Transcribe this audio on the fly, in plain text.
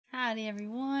Howdy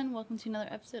everyone, welcome to another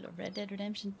episode of Red Dead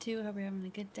Redemption 2. Hope you're having a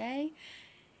good day.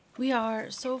 We are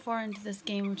so far into this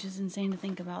game, which is insane to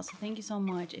think about, so thank you so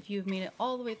much. If you have made it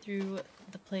all the way through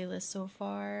the playlist so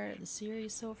far, the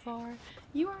series so far,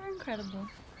 you are incredible,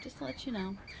 just to let you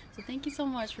know. So thank you so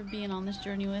much for being on this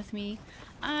journey with me.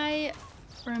 I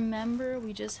remember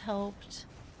we just helped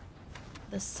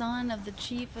the son of the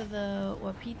chief of the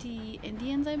Wapiti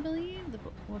Indians, I believe, the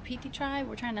Wapiti tribe.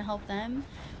 We're trying to help them.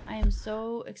 I am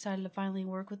so excited to finally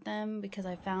work with them because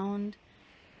I found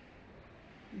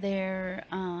their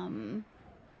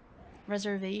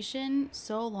reservation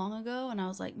so long ago and I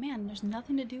was like, man, there's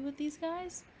nothing to do with these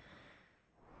guys,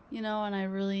 you know, and I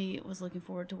really was looking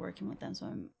forward to working with them, so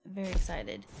I'm very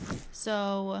excited.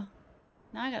 So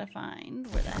now I gotta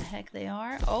find where the heck they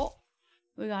are. Oh,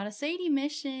 we got a Sadie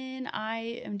mission.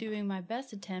 I am doing my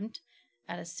best attempt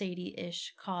at a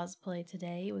Sadie-ish cosplay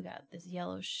today. We got this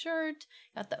yellow shirt,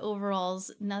 got the overalls.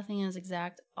 Nothing is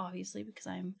exact, obviously, because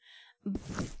I'm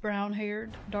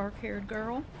brown-haired, dark-haired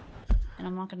girl. And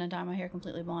I'm not going to dye my hair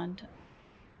completely blonde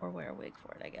or wear a wig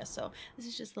for it, I guess. So this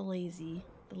is just the lazy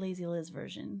Liz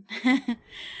version.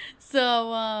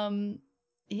 So,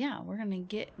 yeah, we're going to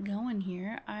get going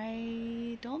here.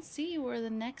 I don't see where the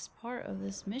next part of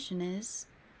this mission is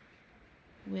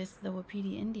with the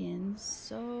Wapiti Indians,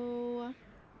 so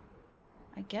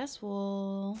I guess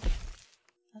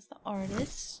that's the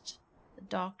artist, the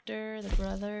doctor, the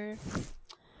brother.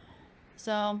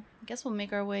 So I guess we'll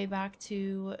make our way back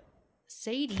to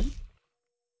Sadie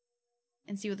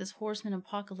and see what this Horseman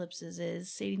Apocalypse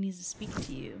is. Sadie needs to speak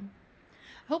to you.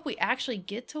 I hope we actually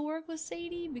get to work with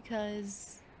Sadie,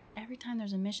 because every time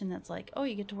there's a mission that's like, oh,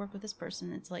 you get to work with this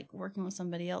person, it's like working with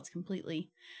somebody else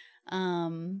completely.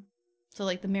 So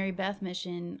like the Mary Beth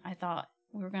mission, I thought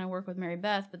we were going to work with Mary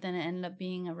Beth, but then it ended up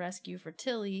being a rescue for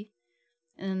Tilly.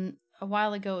 And a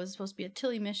while ago it was supposed to be a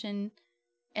Tilly mission,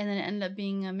 and then it ended up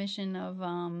being a mission of,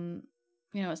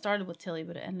 you know, it started with Tilly,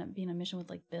 but it ended up being a mission with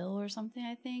like Bill or something,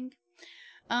 I think.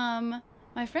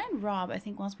 My friend Rob, I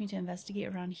think, wants me to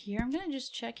investigate around here. I'm going to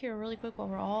just check here really quick while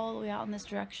we're all the way out in this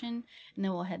direction, and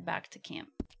then we'll head back to camp.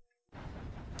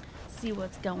 See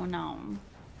what's going on.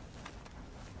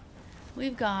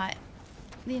 We've got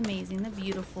the amazing, the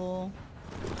beautiful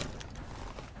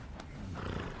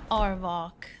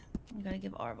Arvok. We gotta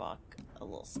give Arvok a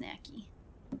little snacky.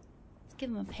 Let's give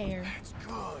him a pear. That's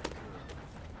good.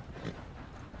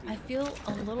 I feel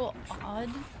a little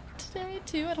odd today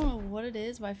too. I don't know what it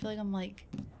is, but I feel like I'm like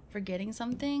forgetting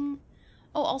something.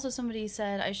 Oh, also somebody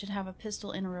said I should have a pistol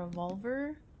and a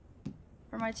revolver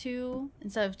for my two,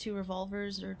 instead of 2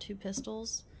 revolvers or 2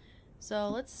 pistols. So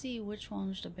let's see which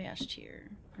one should have bashed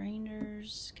here.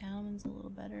 Grinders, Cattleman's a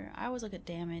little better. I always look at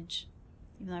damage,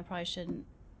 even though I probably shouldn't.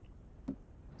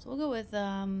 So we'll go with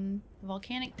the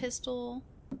volcanic pistol.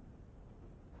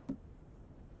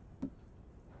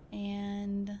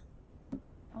 And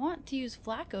I want to use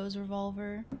Flacco's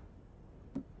revolver,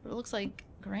 but it looks like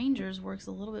Granger's works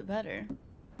a little bit better.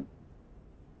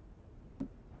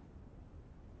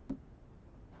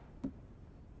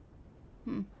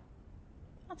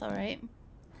 That's alright.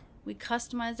 We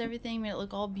customized everything, made it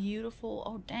look all beautiful.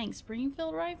 Oh dang,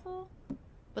 Springfield rifle?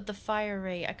 But the fire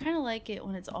rate, I kind of like it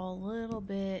when it's all a little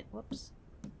bit, whoops,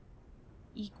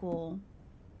 equal.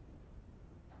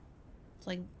 It's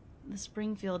like the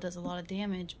Springfield does a lot of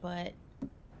damage, but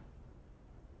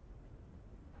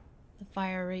the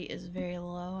fire rate is very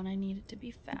low and I need it to be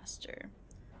faster.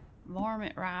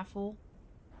 Varmint rifle.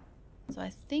 So I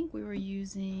think we were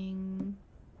using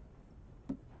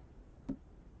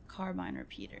carbine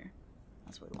repeater.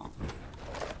 That's what we want.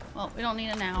 Well, we don't need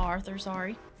it now, Arthur,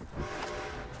 sorry.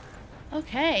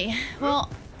 Okay, well,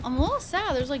 I'm a little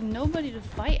sad there's like nobody to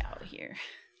fight out here.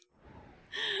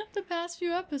 The past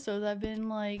few episodes I've been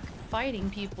like fighting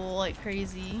people like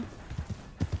crazy.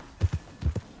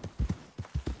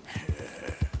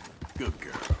 Good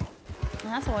girl. And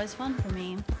that's always fun for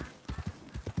me.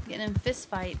 Getting in fist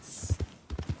fights.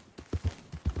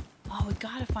 Oh, we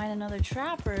gotta find another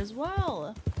trapper as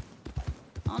well.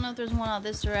 I don't know if there's one out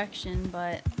this direction,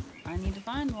 but I need to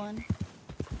find one.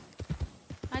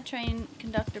 Hi, train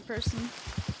conductor person.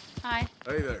 Hi.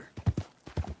 Hey there.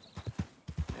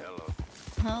 Hello.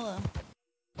 Hello.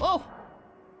 Whoa!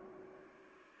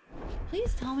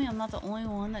 Please tell me I'm not the only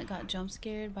one that got jump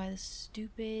scared by the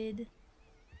stupid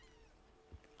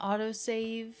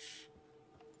autosave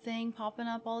thing popping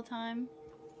up all the time.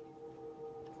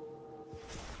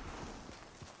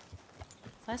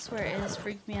 I swear it has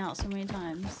freaked me out so many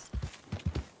times.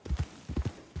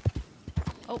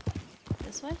 Oh,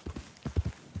 this way?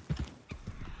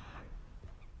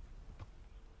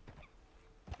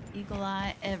 Eagle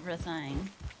eye everything.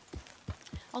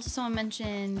 Also, someone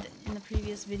mentioned in the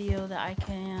previous video that I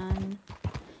can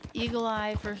eagle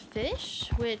eye for fish,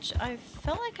 which I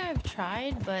felt like I've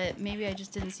tried, but maybe I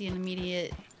just didn't see an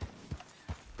immediate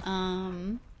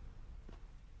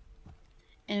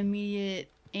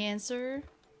answer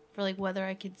for like whether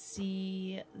I could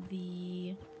see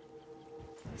the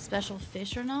special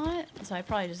fish or not, so I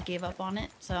probably just gave up on it.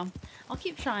 So I'll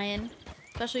keep trying,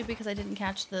 especially because I didn't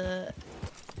catch the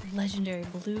legendary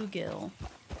bluegill.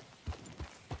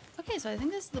 Okay, so I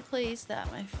think this is the place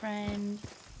that my friend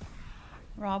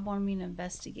Rob wanted me to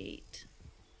investigate.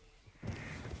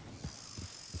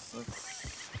 So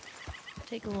let's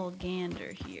take a little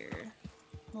gander here.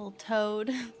 A little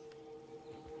toad.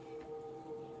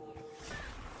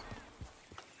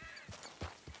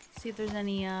 See if there's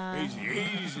any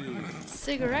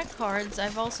cigarette cards.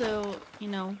 I've also, you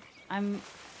know,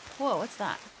 whoa, what's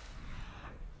that?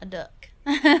 A duck.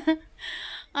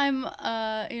 I'm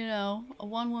you know, a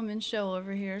one-woman show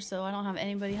over here, so I don't have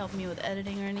anybody helping me with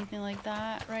editing or anything like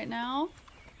that right now.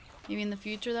 Maybe in the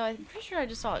future though. I'm pretty sure I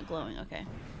just saw it glowing. Okay,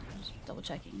 just double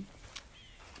checking.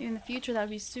 Maybe in the future that would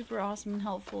be super awesome and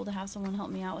helpful to have someone help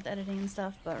me out with editing and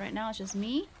stuff, but right now it's just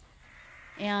me.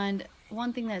 And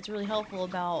one thing that's really helpful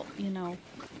about, you know,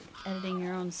 editing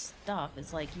your own stuff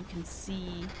is like you can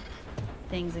see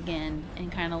things again and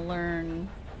kind of learn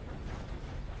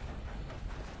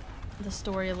the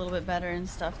story a little bit better and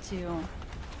stuff too.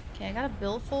 Okay, I got a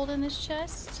billfold in this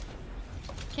chest.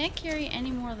 Can't carry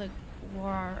any more of the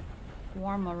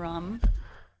warma rum.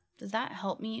 Does that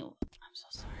help me? I'm so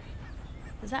sorry.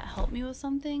 Does that help me with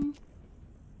something?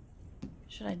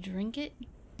 Should I drink it?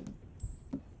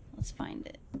 Let's find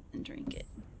it and drink it.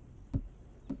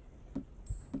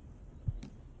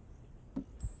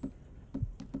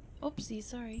 Oopsie,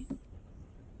 sorry.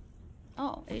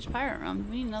 Oh, aged pirate rum.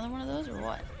 Do we need another one of those or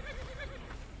what?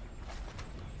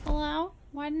 Hello?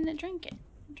 Why didn't it drink it?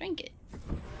 Drink it.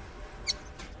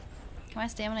 Can my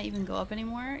stamina even go up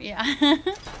anymore? Yeah.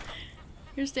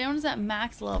 Your stamina's at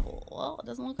max level. Well, it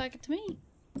doesn't look like it to me.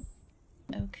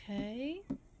 Okay.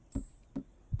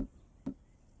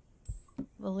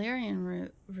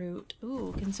 Valerian root.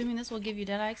 Ooh, consuming this will give you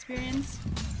Deadeye experience.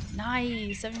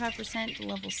 Nice! 75% to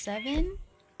level 7.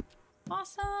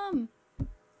 Awesome!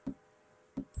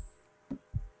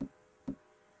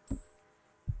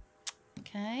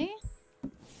 Okay.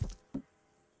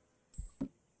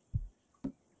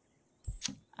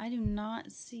 I do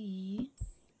not see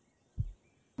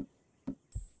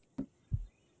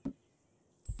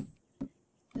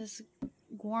this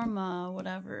Gorma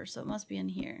whatever, so it must be in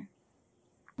here.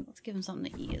 Let's give him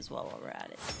something to eat as well while we're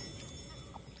at it.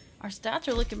 Our stats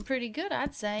are looking pretty good,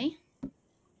 I'd say.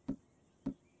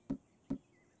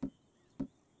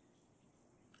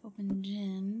 Open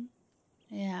gin.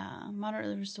 Yeah,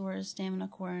 moderately restores stamina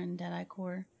core and Deadeye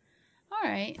core.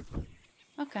 Alright.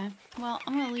 Okay, well,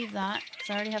 I'm gonna leave that, because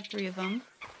I already have 3 of them.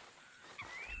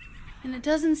 And it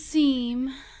doesn't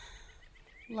seem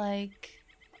like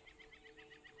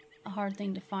a hard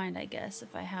thing to find, I guess,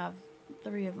 if I have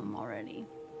 3 of them already.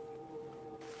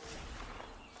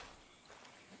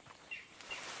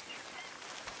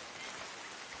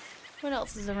 What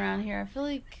else is around here? I feel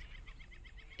like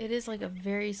it is like a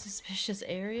very suspicious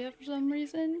area for some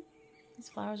reason. These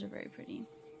flowers are very pretty.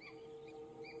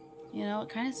 You know, it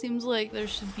kind of seems like there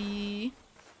should be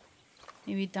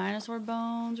maybe dinosaur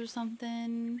bones or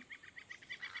something.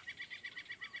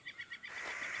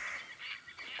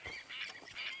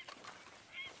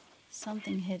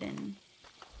 Something hidden.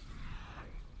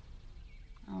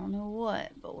 I don't know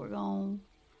what, but we're gonna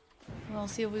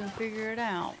see if we can figure it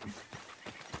out.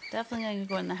 Definitely gonna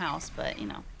go in the house, but you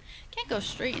know, can't go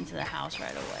straight into the house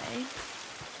right away.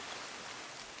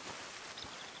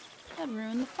 That'd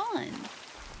ruin the fun.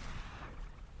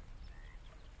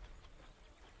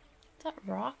 Is that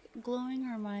rock glowing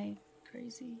or am I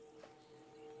crazy?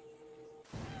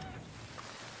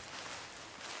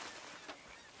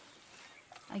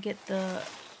 I get the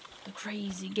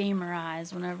crazy gamer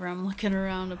eyes whenever I'm looking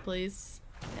around a place.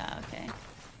 Yeah, okay.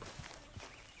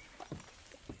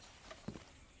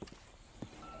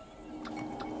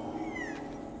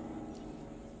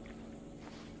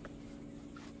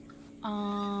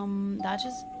 That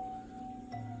just...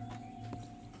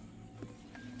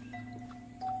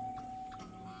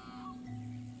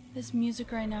 This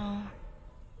music right now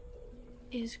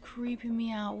is creeping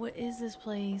me out. What is this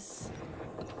place?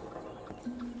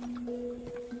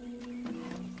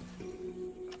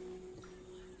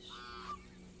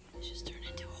 It just turned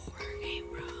into a horror game,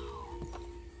 bro.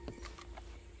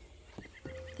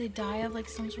 They die of like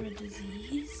some sort of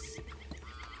disease?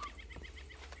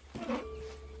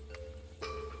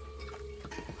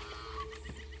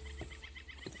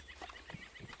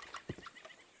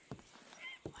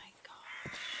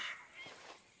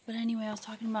 But anyway, I was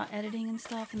talking about editing and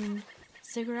stuff, and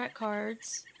cigarette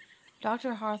cards,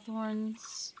 Dr.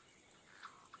 Hawthorne's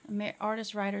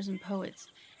artists, writers, and poets.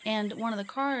 And one of the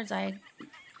cards I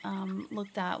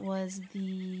looked at was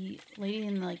the lady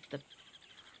in like the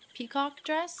peacock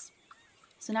dress.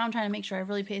 So now I'm trying to make sure I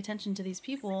really pay attention to these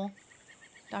people,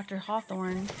 Dr.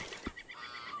 Hawthorne,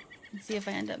 and see if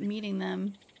I end up meeting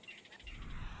them.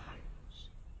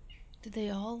 Did they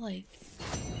all like...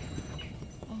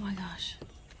 Oh my gosh.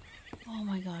 Oh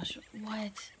my gosh.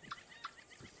 What?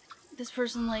 This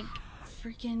person like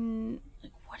freaking...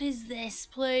 Like, what is this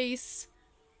place?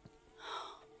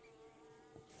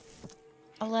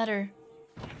 A letter.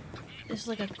 It's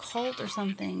like a cult or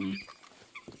something.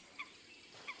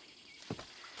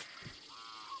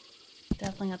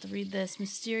 Definitely have to read this.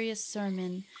 Mysterious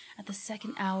sermon at the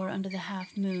second hour under the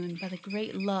half moon by the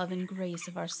great love and grace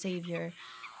of our Savior,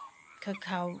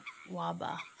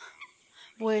 Kakawaba.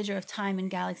 Voyager of time and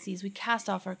galaxies, we cast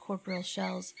off our corporeal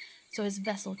shells so his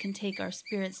vessel can take our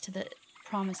spirits to the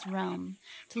promised realm,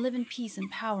 to live in peace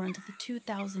and power until the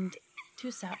 2000... I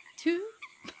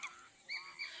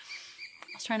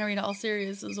was trying to read it all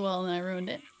serious as well, and I ruined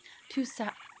it.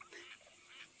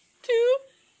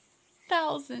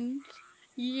 2000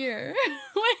 year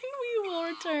when we will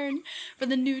return for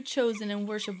the new chosen and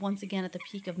worship once again at the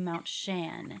peak of Mount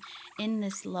Shan. In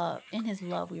his love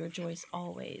we rejoice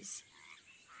always.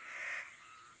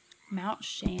 Mount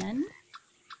Shan?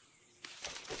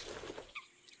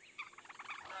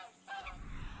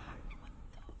 What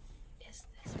the is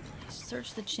this place?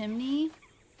 Search the chimney.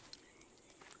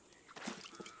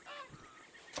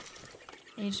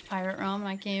 Aged pirate rum.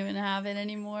 I can't even have it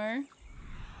anymore.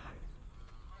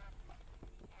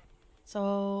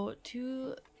 So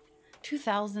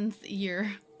 2000th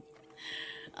year.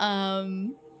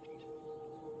 Mount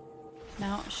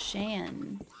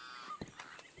Shan.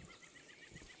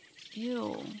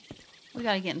 Ew. We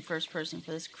gotta get in first person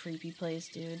for this creepy place,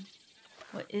 dude.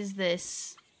 What is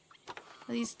this?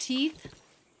 Are these teeth?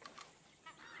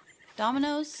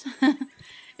 Dominoes?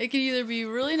 It could either be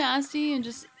really nasty and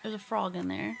just there's a frog in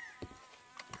there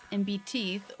and be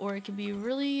teeth, or it could be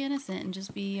really innocent and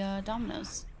just be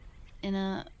dominoes in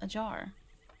a jar.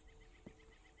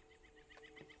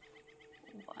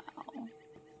 Wow.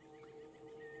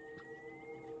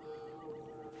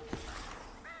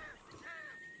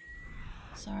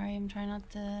 Sorry, I'm trying not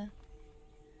to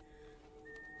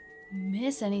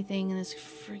miss anything in this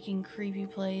freaking creepy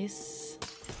place.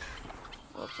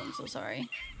 Whoops, I'm so sorry.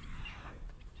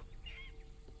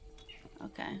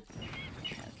 Okay.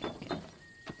 Okay.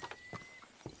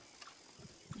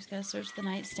 Just gotta search the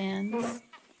nightstands.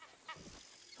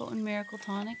 Potent miracle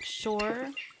tonic, sure.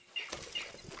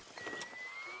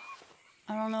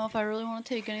 I don't know if I really want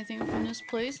to take anything from this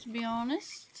place, to be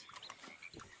honest.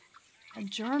 A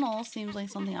journal seems like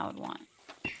something I would want,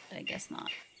 but I guess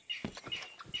not.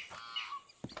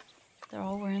 They're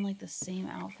all wearing like the same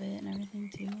outfit and everything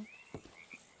too.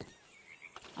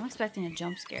 I'm expecting a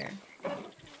jump scare.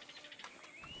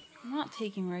 I'm not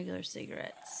taking regular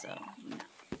cigarettes, so no.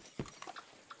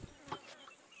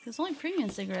 It's only premium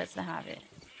cigarettes that have it.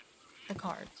 The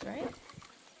cards, right?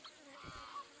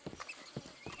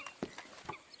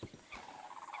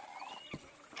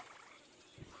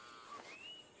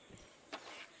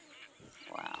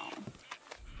 Wow.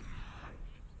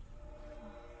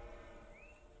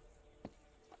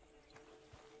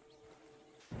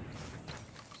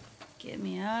 Get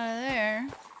me out of there.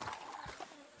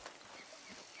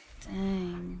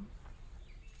 Dang.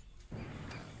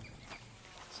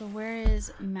 So where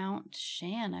is Mount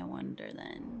Shan, I wonder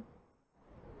then?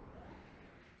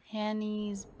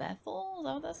 Hanny's Bethel? Is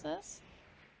that what that says?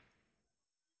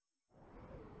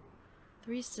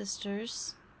 Three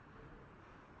Sisters.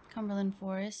 Cumberland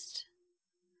Forest.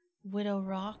 Widow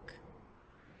Rock.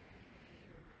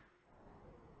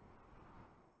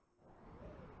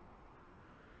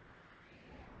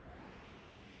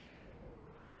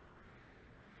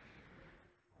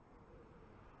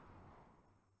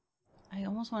 I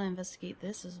almost want to investigate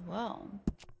this as well.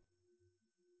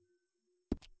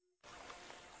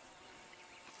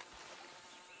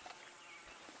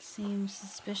 Seems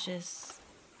suspicious.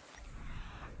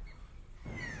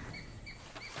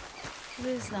 What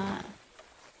is that?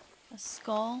 A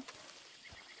skull?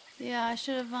 Yeah, I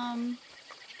should have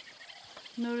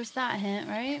noticed that hint,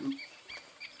 right?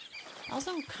 I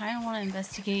also kind of want to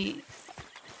investigate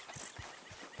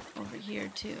over here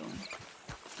too.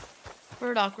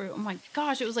 Burdock root. Oh my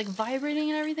gosh, it was like vibrating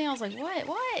and everything. I was like, what?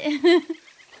 What?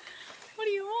 What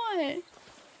do you want?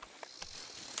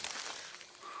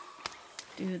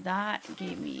 Dude, that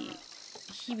gave me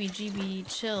heebie-jeebie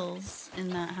chills in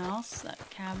that house, that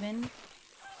cabin.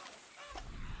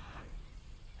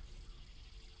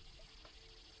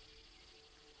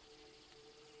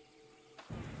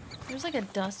 There's like a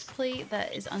dust plate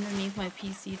that is underneath my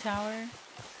PC tower,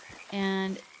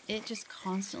 and it just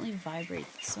constantly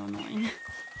vibrates. It's so annoying.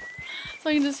 So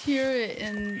I can just hear it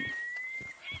and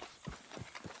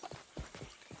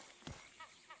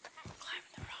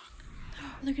climbing the rock.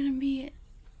 They're gonna be.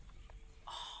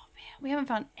 Oh man, we haven't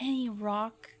found any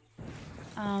rock,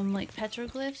 like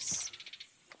petroglyphs.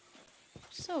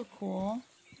 So cool.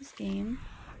 This game.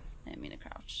 I didn't mean to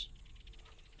crouch.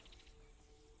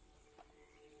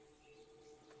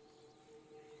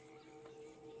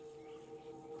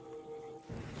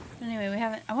 But anyway, we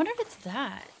haven't. I wonder if it's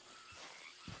that.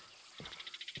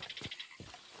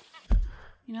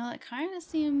 You know, that kind of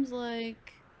seems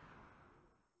like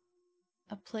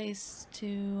a place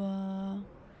to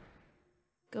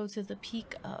go to the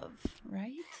peak of,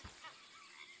 right?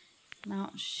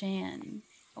 Mount Shan.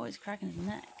 Oh, he's cracking his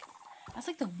neck. That's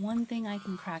like the one thing I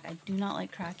can crack. I do not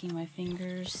like cracking my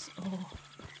fingers. Oh,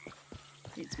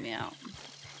 freaks me out.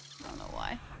 I don't know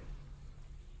why.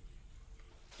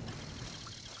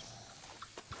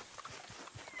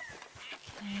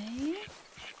 Okay.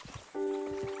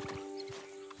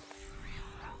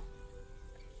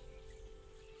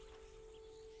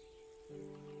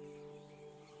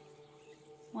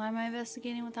 Why am I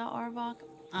investigating without Arbok?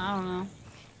 I don't know.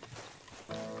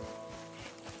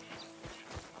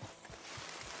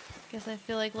 Guess I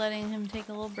feel like letting him take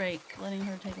a little break. Letting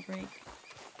her take a break.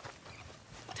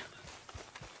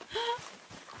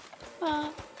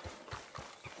 Oh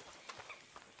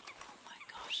my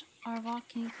gosh. Arbok,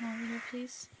 can you come over here,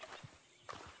 please?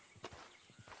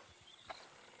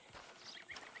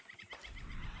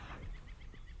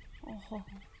 Oh.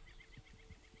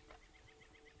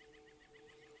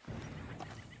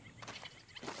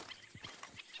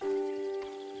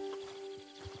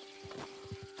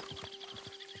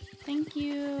 Thank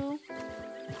you.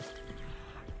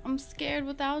 I'm scared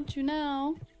without you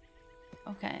now.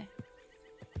 Okay.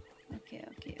 Okay.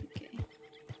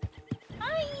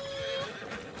 Hi!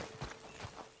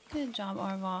 Good job,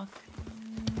 Arbok.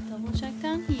 Double check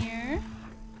down here.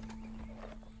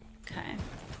 Okay.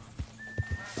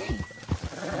 Hey.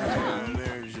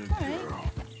 There's your girl.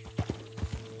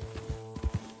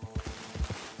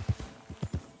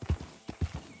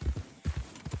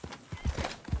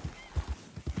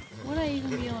 Would I even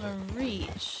be able to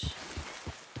reach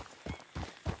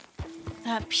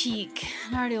that peak?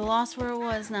 I already lost where it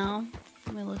was now.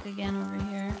 Let me look again over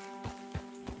here.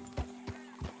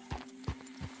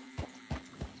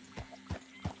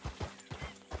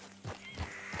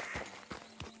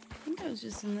 I think it was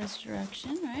just in this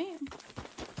direction, right?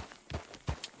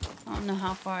 I don't know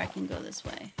how far I can go this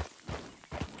way.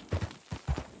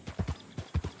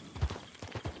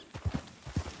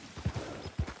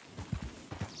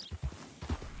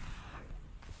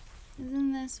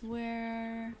 Isn't this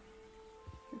where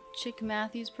the Chick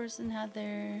Matthews person had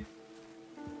their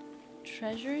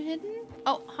treasure hidden?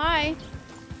 Oh, hi!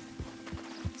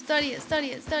 Study it,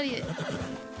 study it, study it!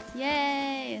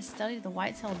 Yay! I studied the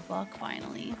white-tailed buck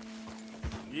finally.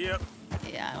 Yep.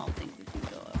 Yeah, I don't think we can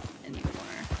go up anymore.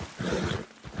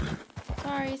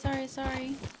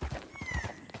 Sorry.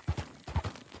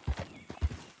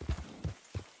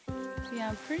 Yeah,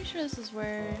 I'm pretty sure this is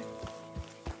where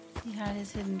he had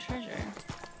his hidden treasure.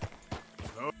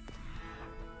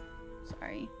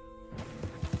 Sorry.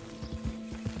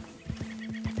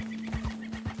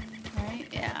 Right?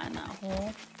 Yeah, in that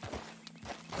hole.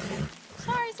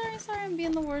 Sorry, I'm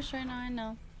being the worst right now, I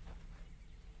know.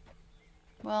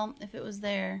 Well, if it was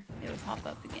there, it would pop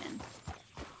up again.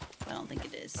 But I don't think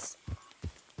it is.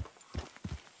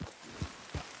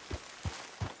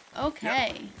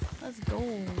 Okay, let's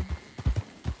go.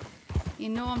 You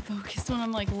know I'm focused when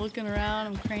I'm like looking around,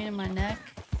 I'm craning my neck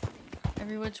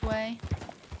every which way.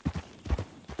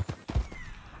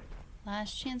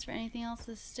 Last chance for anything else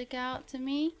to stick out to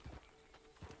me.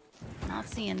 Not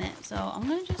seeing it, so I'm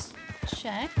gonna just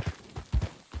check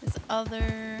this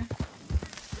other...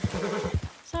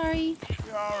 Sorry.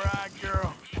 You alright,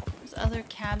 girl? This other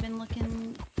cabin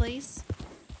looking place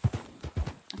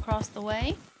across the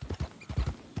way.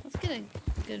 Let's get a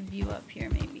good view up here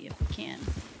maybe if we can.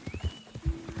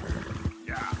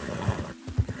 Yeah.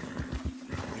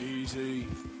 Easy.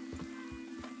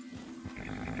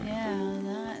 Yeah,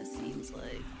 that seems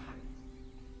like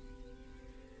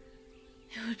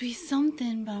it would be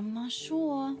something, but I'm not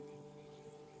sure.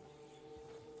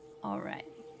 Alright.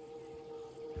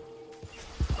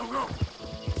 Go.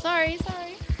 Sorry.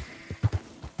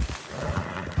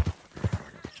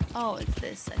 Oh, it's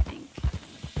this, I think.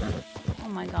 Oh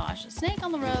my gosh, a snake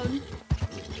on the road.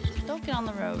 Don't get on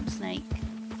the road, snake.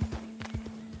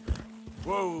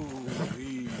 Whoa,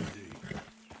 easy.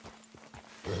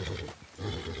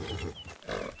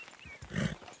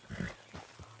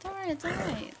 It's alright, it's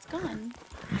alright. It's gone.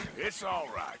 It's all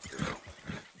right, girl.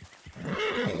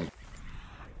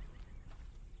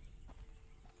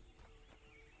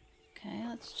 Okay,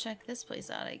 let's check this place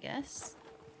out, I guess.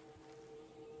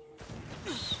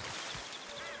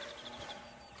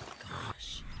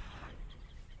 Gosh.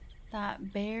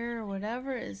 That bear or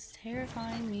whatever is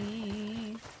terrifying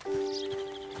me.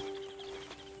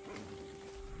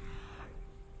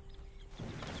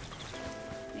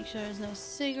 Make sure there's no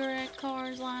cigarette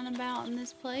cars lying about in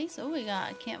this place. Oh, we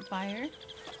got a campfire.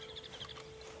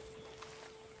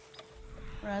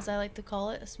 Or as I like to call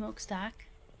it, a smokestack.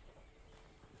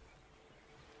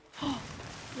 Oh,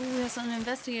 we have something to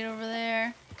investigate over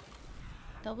there.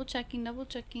 Double checking, double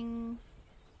checking.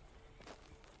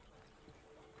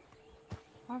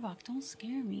 Arbok, don't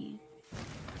scare me.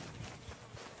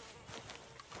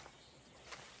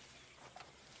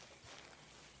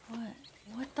 What?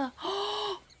 What the?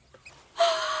 Oh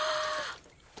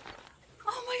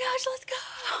my gosh, let's go!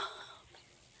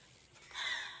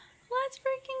 Let's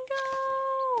freaking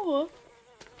go!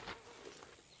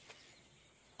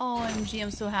 OMG,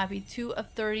 I'm so happy. 2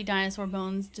 of 30 dinosaur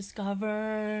bones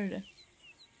discovered.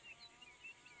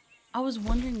 I was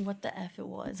wondering what the F it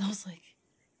was. I was like,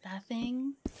 that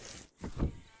thing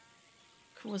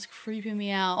was creeping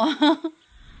me out.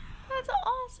 That's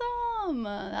awesome.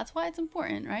 That's why it's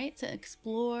important, right? To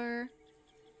explore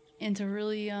and to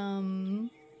really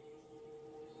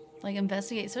like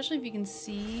investigate, especially if you can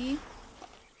see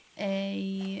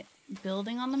a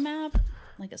building on the map,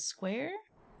 like a square.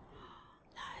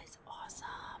 That is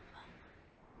awesome.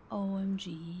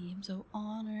 OMG, I'm so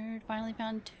honored. Finally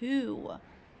found 2.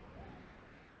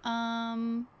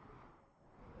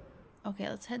 Okay,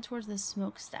 let's head towards this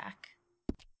smokestack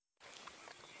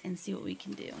and see what we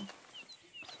can do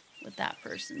with that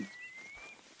person.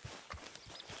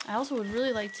 I also would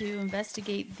really like to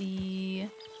investigate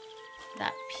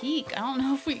that peak. I don't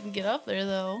know if we can get up there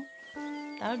though.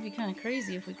 That would be kind of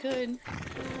crazy if we could.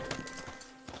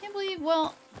 Can't believe,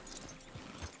 well,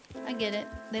 I get it.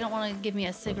 They don't want to give me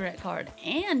a cigarette card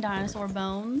and dinosaur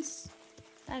bones.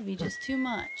 That'd be just too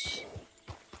much.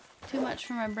 Too much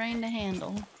for my brain to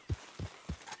handle.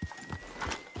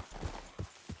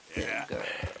 Yeah, girl.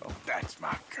 that's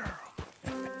my girl.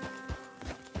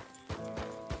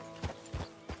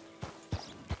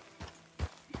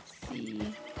 Let's see.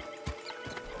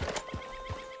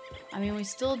 I mean, we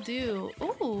still do.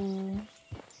 Ooh.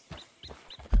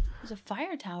 There's a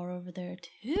fire tower over there,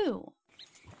 too.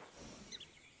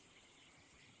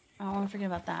 I don't want to forget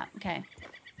about that. Okay.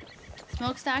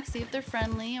 Smokestack, see if they're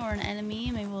friendly or an enemy.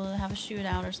 Maybe we'll have a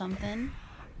shootout or something.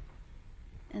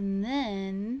 And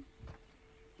then...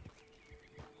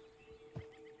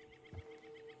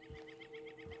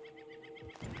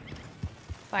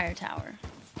 fire tower.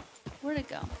 Where'd it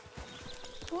go?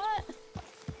 What?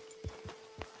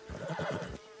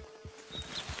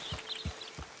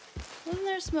 Wasn't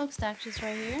there a smokestack just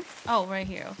right here? Oh, right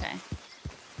here, okay.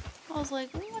 I was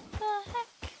like, what the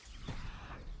heck?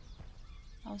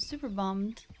 I was super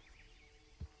bummed.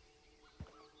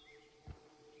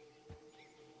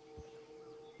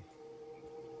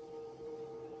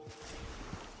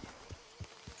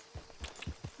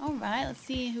 Alright, let's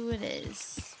see who it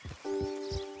is.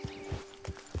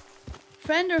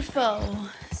 Friend or foe?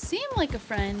 Seem like a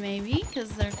friend, maybe,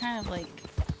 because they're kind of like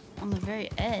on the very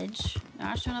edge. They're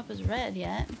not showing up as red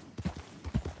yet.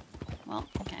 Well,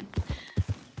 okay.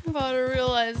 If I would have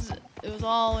realized it was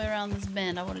all the way around this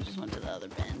bend, I would have just went to the other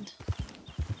bend.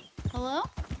 Hello?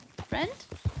 Friend?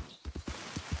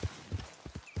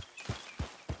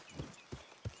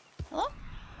 Hello?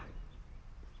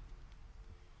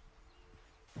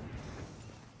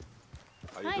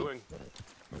 How you Hi. doing?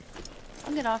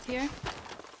 I'll get off here.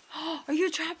 Are you a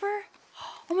trapper?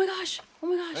 Oh my gosh. Oh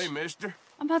my gosh. Hey, mister.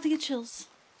 I'm about to get chills.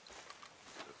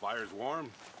 The fire's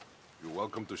warm. You're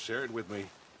welcome to share it with me.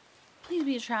 Please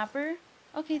be a trapper.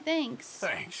 Okay, thanks.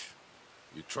 Thanks.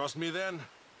 You trust me then?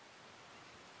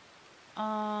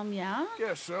 Yeah?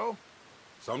 Guess so.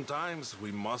 Sometimes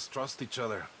we must trust each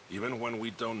other, even when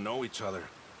we don't know each other.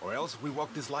 Or else we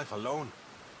walk this life alone.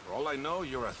 For all I know,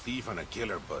 you're a thief and a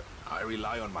killer, but I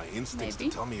rely on my instincts Maybe.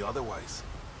 to tell me otherwise.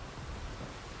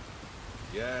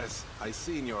 Yes, I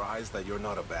see in your eyes that you're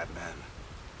not a bad man.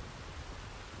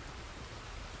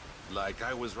 Like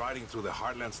I was riding through the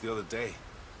Heartlands the other day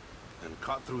and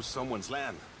cut through someone's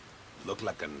land. Looked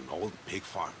like an old pig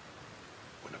farm.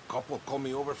 when a couple called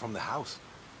me over from the house.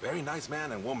 Very nice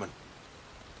man and woman.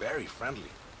 Very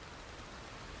friendly.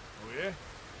 Oh, yeah?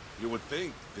 You would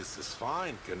think this is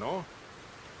fine, you know?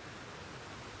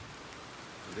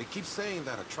 They keep saying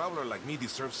that a traveler like me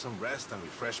deserves some rest and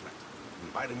refreshment.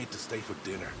 Invited me to stay for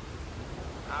dinner.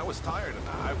 I was tired and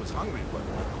I was hungry, but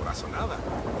corazonada,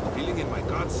 the feeling in my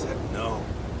gut said no.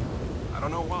 I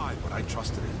don't know why, but I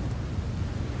trusted it.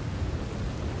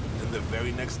 Then the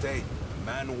very next day, a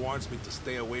man warns me to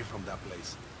stay away from that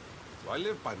place. So I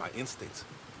live by my instincts.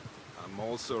 I'm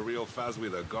also real fast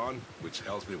with a gun, which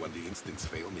helps me when the instincts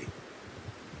fail me.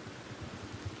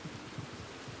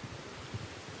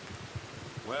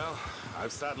 Well,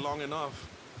 I've sat long enough.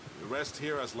 You rest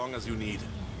here as long as you need.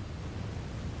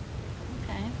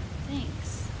 Okay,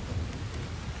 thanks.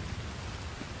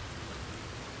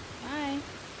 Bye.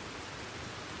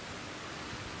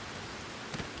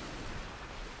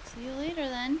 See you later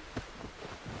then.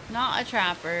 Not a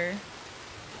trapper.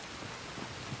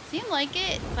 Seemed like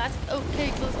it. That's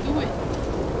okay, so let's do it.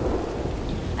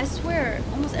 I swear,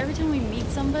 almost every time we meet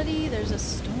somebody, there's a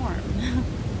storm.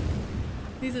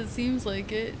 At least it seems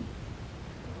like it.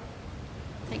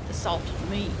 Take the salted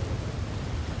meat.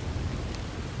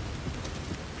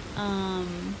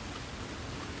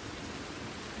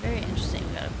 Very interesting.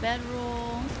 We got a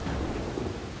bedroll.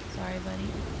 Sorry, buddy.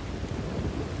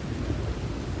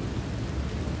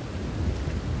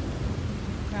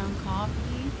 Ground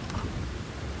coffee.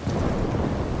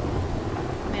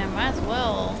 Man, might as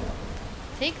well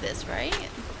take this, right?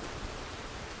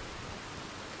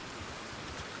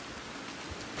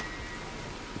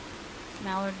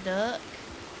 Mallard duck.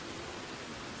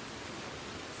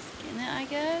 Skin it, I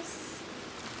guess.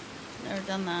 Never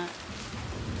done that.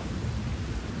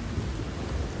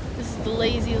 This is the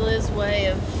lazy Liz way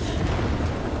of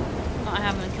not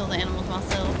having to kill the animals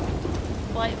myself.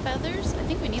 Flight feathers? I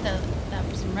think we need that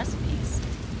for some recipes.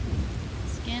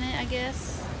 Skin it, I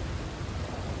guess.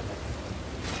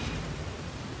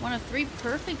 One of 3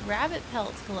 perfect rabbit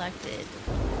pelts collected.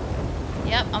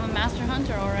 Yep, I'm a master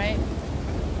hunter, alright.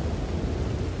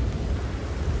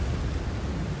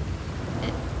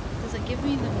 Does it give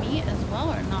me the meat as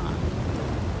well or not?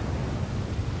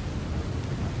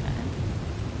 Okay.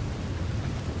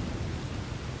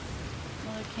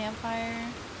 Another campfire.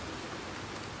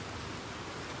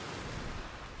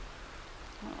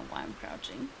 I don't know why I'm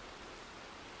crouching.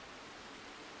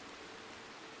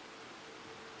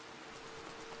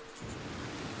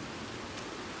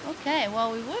 Okay,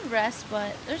 well we would rest,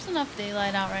 but there's enough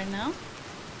daylight out right now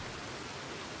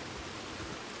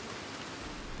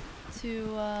to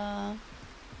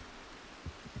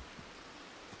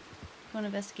go and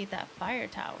investigate that fire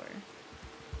tower.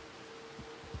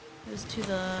 It was to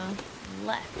the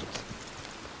left.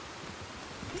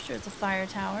 Pretty sure it's a fire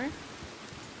tower.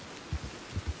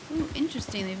 Ooh,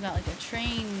 interesting. They've got like a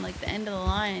train, like the end of the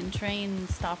line train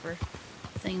stopper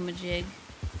thingamajig.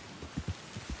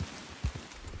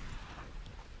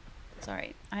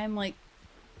 Sorry, I'm like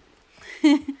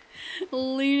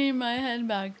leaning my head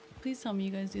back. Please tell me you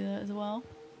guys do that as well.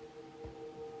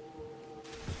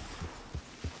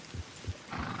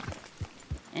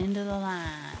 End of the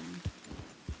line.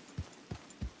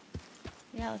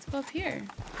 Yeah, let's go up here.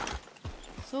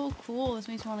 So cool. This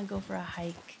makes me want to go for a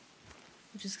hike,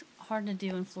 which is hard to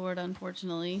do in Florida,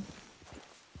 unfortunately.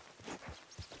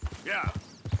 Yeah.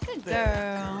 Good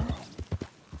girl.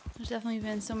 There's definitely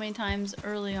been so many times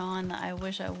early on that I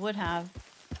wish I would have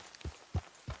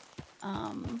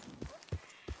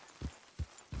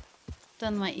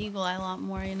done my eagle eye a lot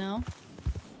more, you know?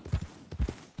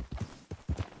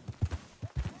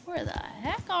 Where the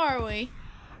heck are we?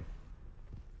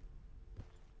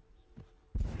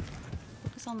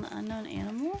 Focus on the unknown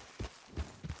animal?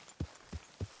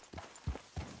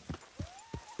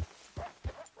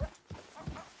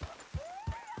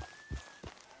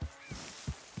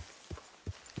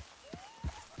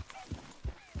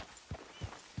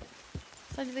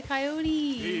 Study the coyote.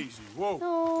 Easy, whoa.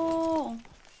 No.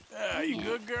 Yeah, you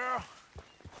good, girl?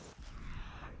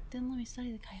 Didn't let me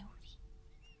study the coyote.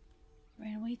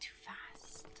 Ran away too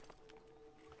fast.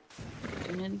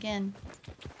 Doing it again.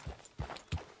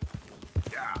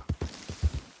 Yeah.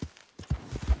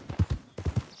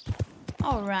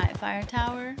 Alright, fire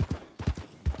tower.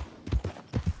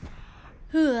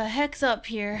 Who the heck's up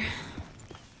here?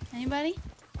 Anybody?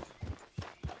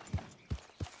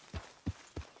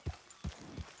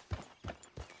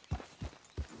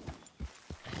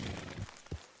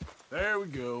 There we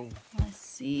go. I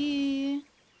see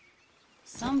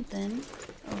something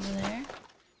over there.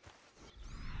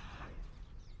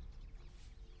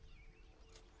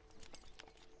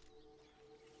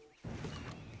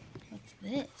 Let's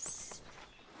this?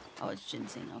 Oh, it's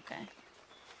ginseng. Okay.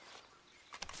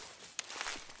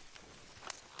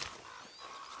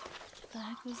 What the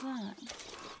heck was that?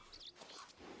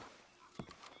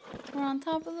 We're on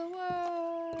top of the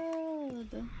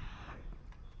world.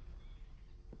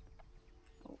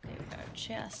 Okay, we got a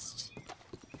chest.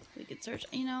 We could search.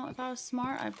 You know, if I was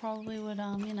smart, I probably would,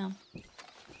 you know,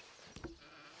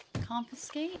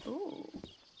 confiscate. Ooh.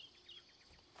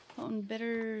 Potent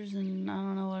bitters and I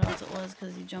don't know what else it was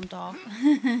because he jumped off.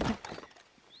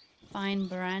 Fine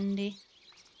brandy.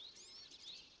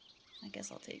 I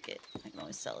guess I'll take it. I can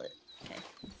always sell it. Okay,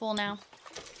 I'm full now.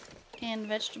 Canned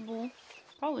vegetable.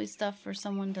 Probably stuff for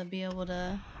someone to be able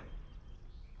to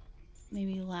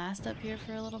maybe last up here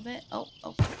for a little bit. Oh,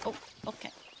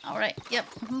 okay. Alright, yep.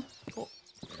 Cool.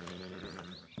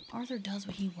 Arthur does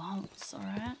what he wants,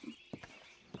 alright?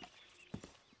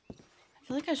 I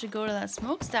feel like I should go to that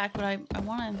smokestack, but I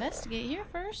want to investigate here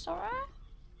first, alright?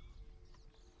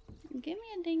 Give me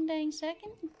a ding-dang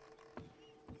second.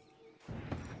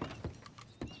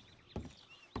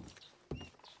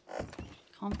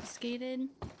 Confiscated.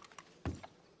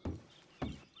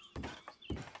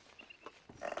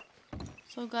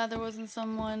 So glad there wasn't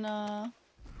someone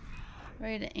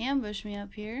ready to ambush me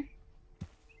up here.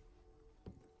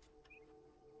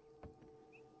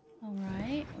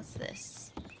 Alright, what's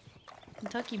this?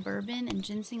 Kentucky bourbon and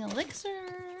ginseng elixir.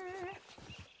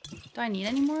 Do I need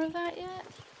any more of that yet?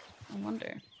 I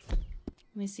wonder.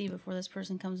 Let me see before this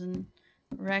person comes and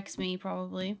wrecks me,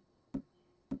 probably.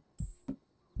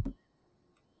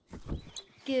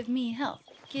 Give me health.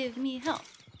 Give me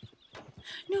health.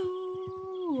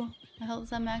 No! My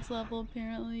health's at max level,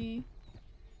 apparently.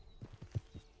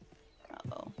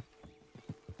 Uh-oh.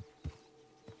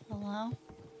 Hello?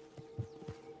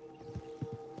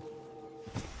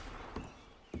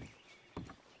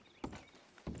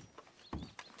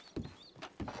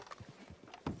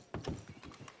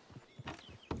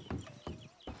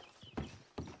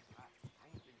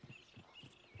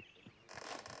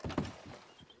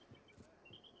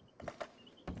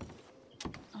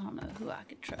 I don't know who I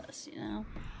could trust, you know?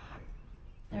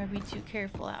 Never be too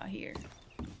careful out here.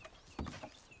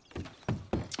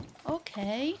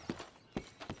 Okay.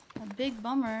 A big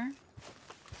bummer.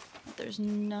 But there's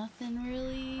nothing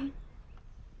really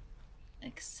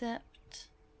except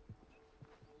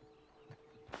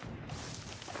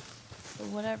for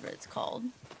whatever it's called.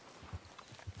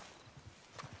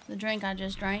 The drink I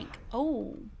just drank.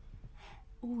 Oh.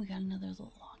 Oh, we got another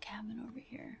little log cabin over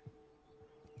here.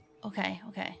 Okay,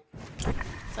 okay.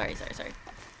 Sorry.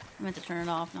 I meant to turn it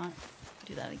off, not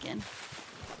do that again.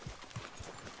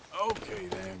 Okay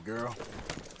then, girl.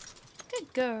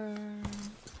 Good girl.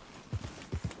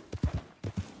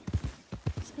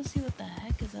 Let's go see what the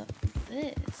heck is up with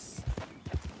this.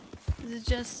 Is it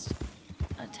just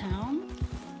a town?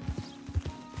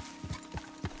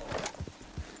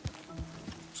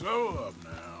 Slow up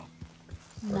now.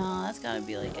 No, that's gotta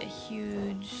be like a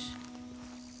huge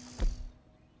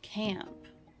camp.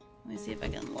 Let me see if I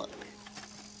can look.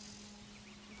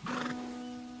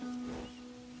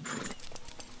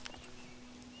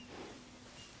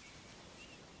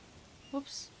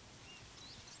 Whoops.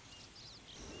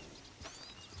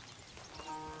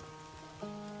 I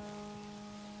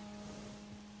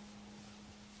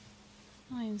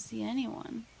don't even see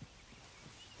anyone.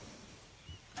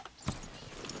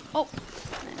 Oh,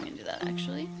 I didn't mean to do that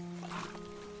actually.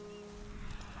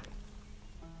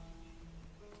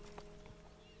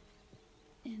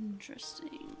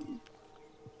 Interesting.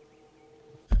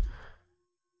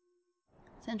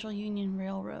 Central Union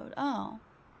Railroad. Oh.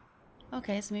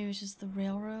 Okay, so maybe it's just the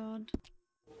railroad.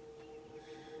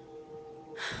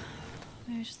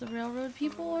 Maybe it's just the railroad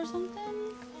people or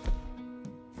something?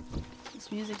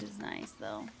 This music is nice,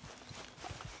 though.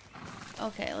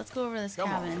 Okay, let's go over to this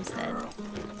cabin instead.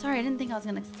 Sorry, I didn't think I was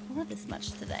gonna explore this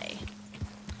much today.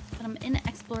 But I'm in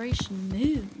exploration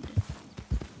mood.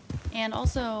 And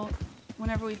also,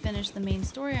 whenever we finish the main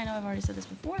story, I know I've already said this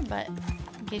before, but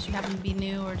in case you happen to be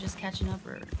new or just catching up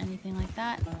or anything like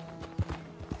that,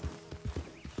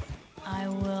 I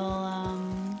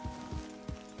will,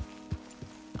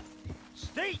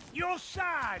 State your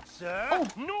side, sir. Oh.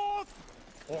 North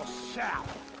or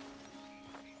south?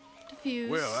 diffuse.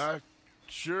 Well, I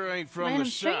sure ain't from Random the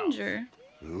south. stranger.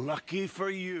 Lucky for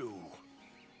you.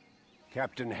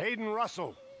 Captain Hayden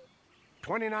Russell,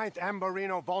 29th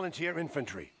Ambarino Volunteer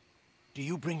Infantry. Do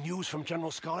you bring news from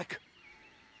General Skollick?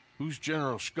 Who's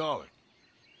General Skollick?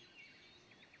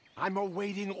 I'm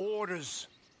awaiting orders.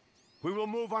 We will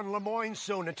move on Lemoyne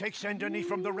soon and take Saint Denis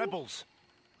from the rebels.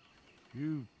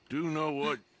 You do know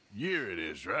what year it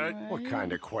is, right? What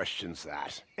kind of question's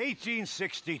that?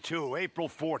 1862, April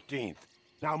 14th.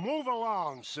 Now move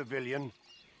along, civilian.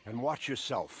 And watch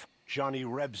yourself. Johnny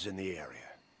Reb's in the area.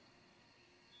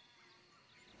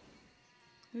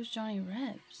 Who's Johnny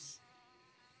Rebs?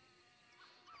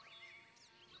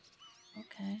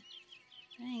 Okay.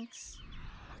 Thanks.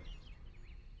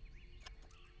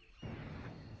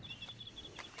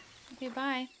 Okay,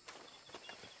 bye.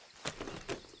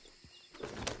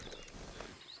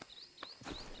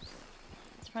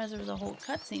 Surprised there was a whole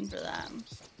cutscene for that.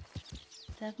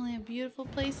 Definitely a beautiful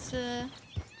place to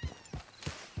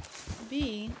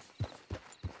be.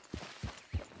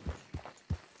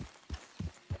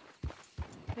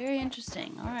 Very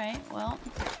interesting. Alright, well.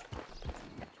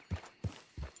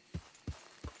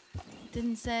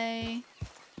 Didn't say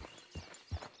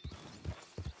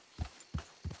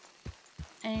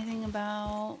anything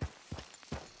about,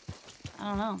 I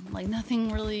don't know, like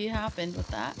nothing really happened with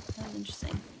that. That was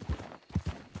interesting.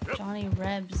 Johnny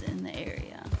Reb's in the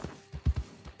area.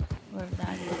 Whoever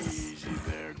that is. Easy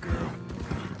there, girl.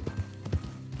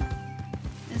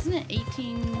 Isn't it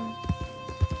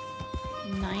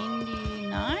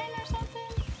 1899 or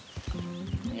something?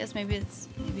 I guess maybe it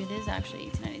is actually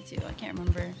 1892. I can't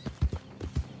remember.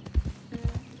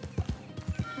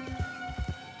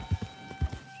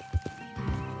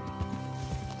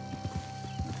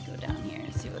 Let's go down here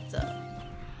and see what's up.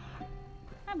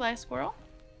 Hi, Black Squirrel.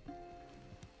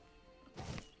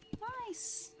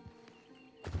 Nice.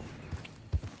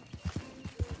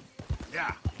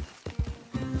 Yeah.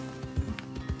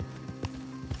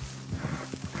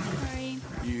 Sorry.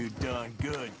 You done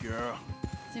good, girl.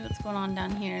 See what's going on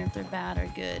down here, if they're bad or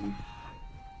good.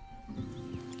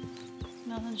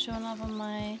 Nothing showing up on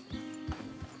my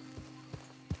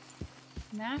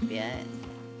map yet.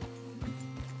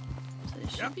 So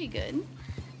it should be good.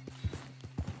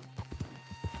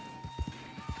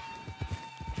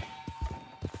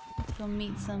 Let's go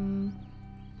meet some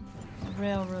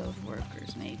railroad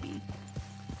workers, maybe.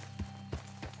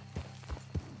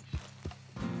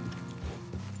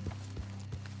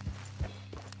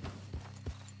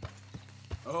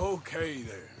 Okay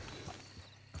there.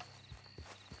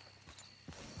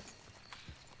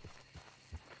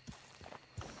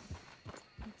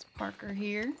 It's Parker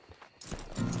here.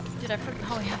 Dude, I forgot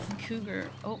how we have the cougar.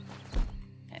 Oh.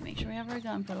 Okay, make sure we have our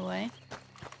gun put away.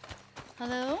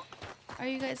 Hello? Are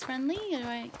you guys friendly?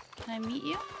 Can I meet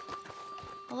you?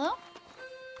 Hello?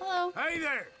 Hello? Hey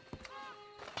there!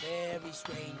 Very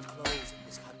strange clothes in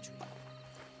this country.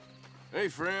 Hey,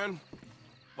 friend.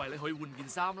 喂，你去換件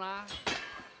衫啦。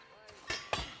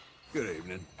Good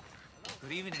evening.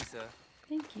 Good evening, sir.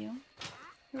 Thank you.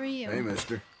 Who are you? Hey,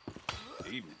 mister.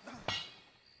 Evening.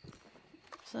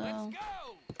 So, Let's go!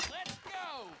 Let's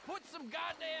go! Put some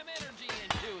goddamn energy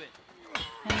into it!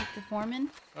 can I meet the foreman?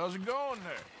 How's it going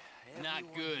there? Not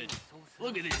good.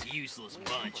 Look at this useless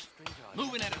bunch.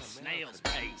 Moving at a snail's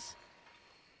pace.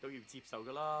 都要接受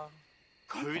噶啦。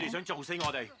佢哋想做死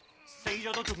我哋，死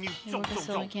咗都仲要 They 做 work 做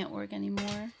so I 做。 can't work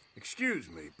anymore. Excuse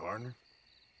me, partner.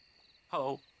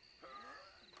 Hello。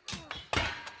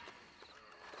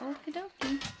 Okie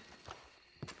dokie.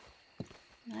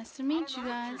 Nice to meet you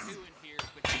guys. Doing here,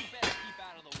 but you better keep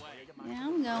out of the way. Yeah,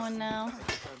 I'm going now.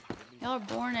 Y'all are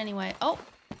born anyway. Oh!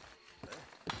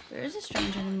 There is a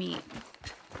stranger to meet.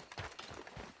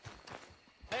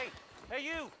 Hey,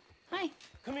 you! Hi.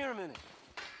 Come here a minute.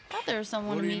 Thought there was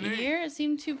someone What to do you meet need? here. It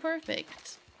seemed too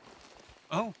perfect.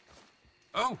 Oh.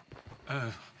 Oh.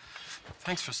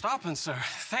 Thanks for stopping, sir.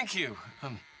 Thank you.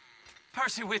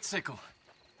 Percy Whitsickle,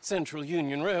 Central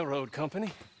Union Railroad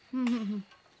Company.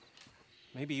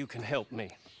 Maybe you can help me.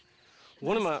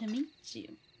 One of Nice my... to meet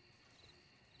you.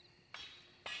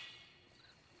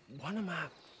 One of my...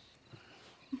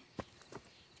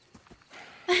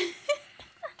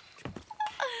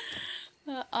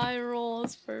 The eye roll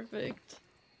is perfect.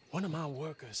 One of my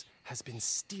workers has been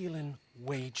stealing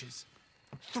wages.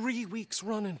 3 weeks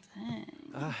running. Dang.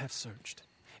 I have searched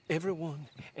everyone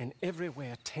and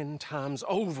everywhere 10 times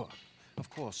over. Of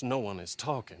course, no one is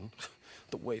talking.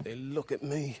 The way they look at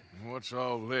me. What's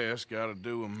all this got to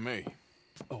do with me?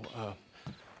 Oh,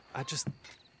 I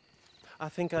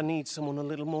think I need someone a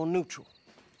little more neutral.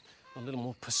 A little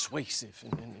more persuasive.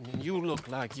 And you look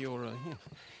like you're,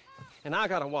 and I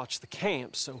gotta watch the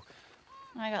camp, so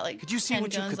I got like Could you see 10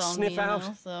 what you guns could on sniff me, you out?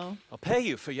 know, so I'll pay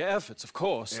you for your efforts, of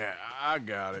course. Yeah, I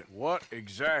got it. What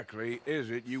exactly is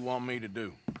it you want me to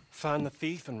do? Find the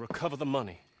thief and recover the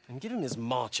money. And give him his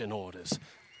marching orders.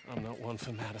 I'm not one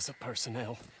for matters of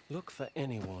personnel. Look for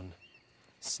anyone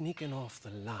sneaking off the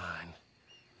line.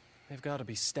 They've got to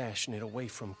be stashing it away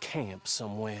from camp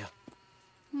somewhere.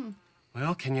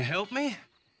 Well, can you help me?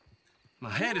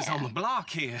 My head is on the block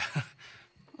here.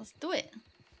 Let's do it.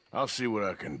 I'll see what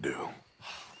I can do.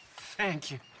 Thank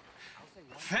you.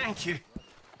 Thank you.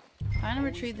 Find and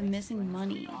retrieve the missing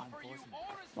money.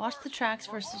 Watch the tracks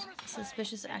for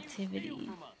suspicious activity.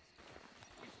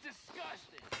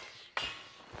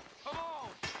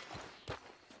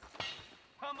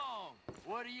 Come on!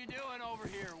 What are you doing over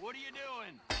here? What are you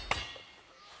doing?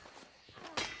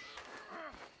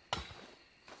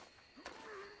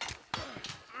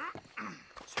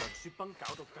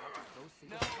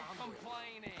 No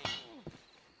complaining.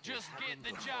 Just get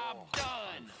the job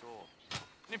done.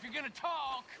 And if you're gonna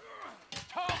talk,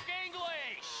 talk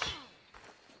English!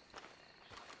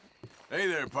 Hey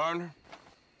there, partner.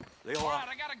 All right,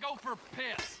 I gotta go for a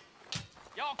piss.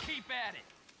 Y'all keep at it.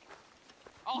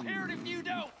 I'll hear it if you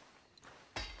don't.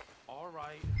 All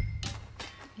right.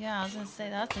 Yeah, I was gonna say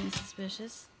that seems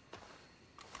suspicious.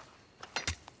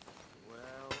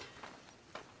 Well,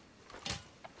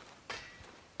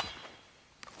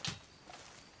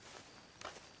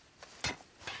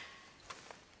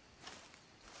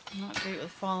 I'm not great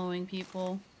with following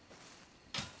people.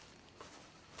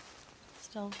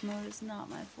 Stealth mode is not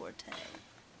my forte.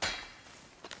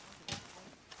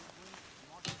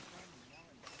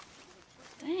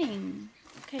 Dang.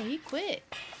 Okay, he quit.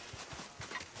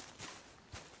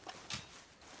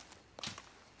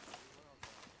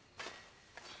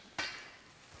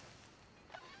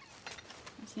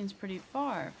 It seems pretty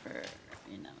far for,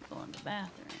 you know, going to the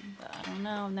bathroom. But I don't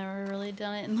know. I've never really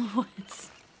done it in the woods.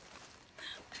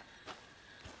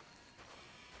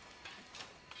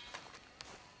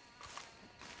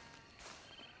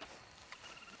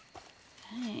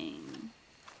 Dang.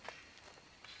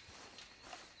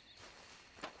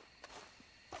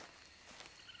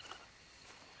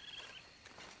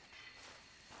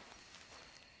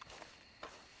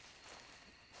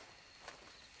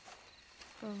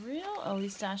 For real? Oh,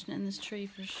 he's stashing it in this tree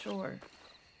for sure.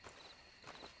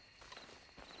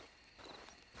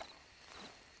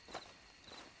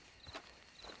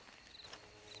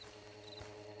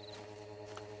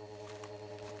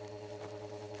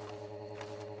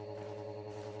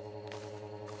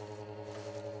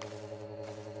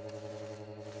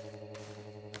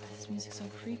 This music's so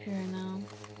creepy right now.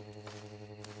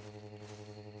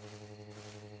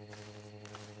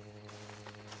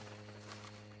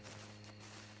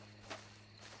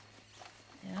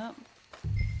 Yep.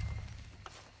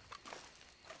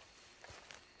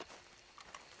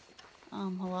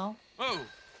 Hello? Whoa!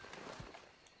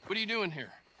 What are you doing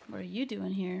here? What are you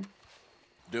doing here?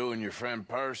 Doing your friend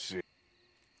Percy.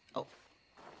 Oh.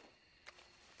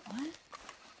 What?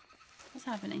 What's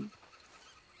happening?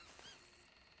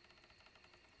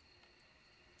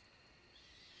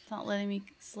 It's not letting me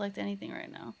select anything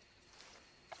right now.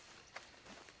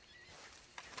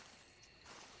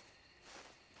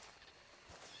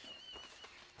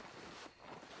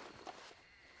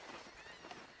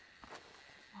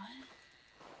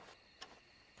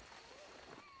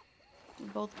 We're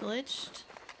both glitched.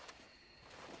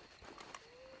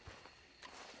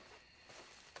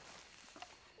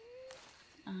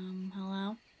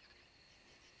 Hello?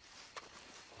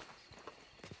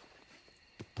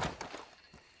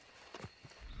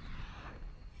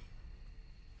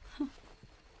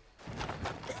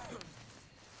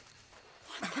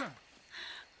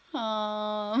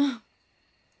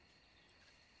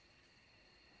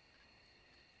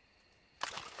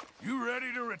 You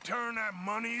ready to return that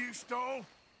money you stole?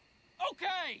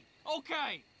 Okay!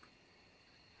 Okay!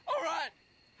 All right!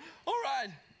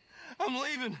 I'm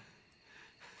leaving.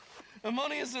 The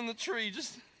money is in the tree.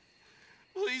 Just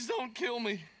please don't kill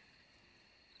me.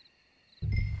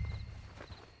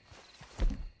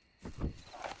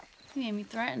 He made me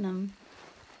threaten him.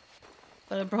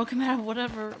 But it broke him out of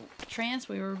whatever trance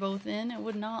we were both in. It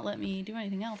would not let me do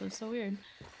anything else. It was so weird.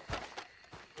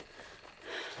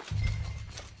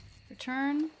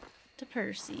 Return to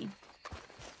Percy.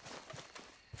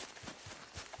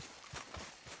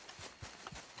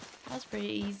 That was pretty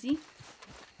easy.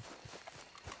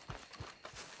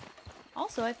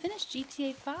 Also, I finished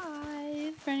GTA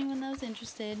 5 for anyone that was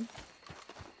interested.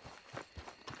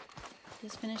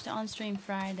 Just finished it on stream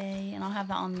Friday, and I'll have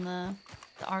that on the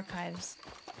archives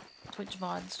Twitch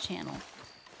VODs channel.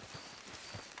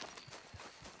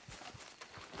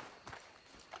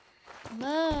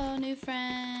 Hello, new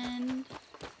friend.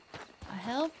 I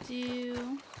helped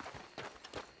you.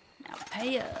 Now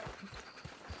pay up.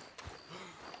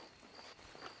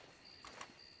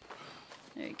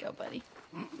 There you go, buddy.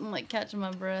 I'm like catching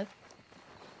my breath.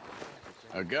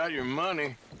 I got your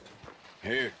money.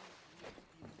 Here.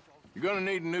 You're gonna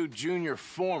need a new junior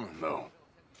foreman, though.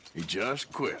 He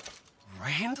just quit.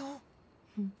 Randall?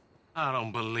 I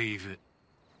don't believe it.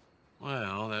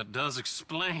 Well, that does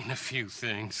explain a few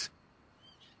things.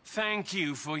 Thank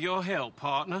you for your help,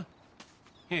 partner.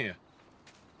 Here,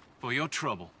 for your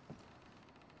trouble.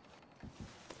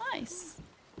 Nice.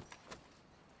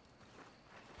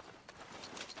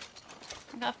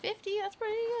 I got 50, that's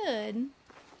pretty good.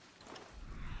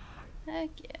 Heck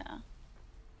yeah.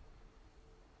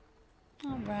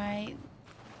 Alright.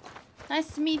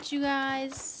 Nice to meet you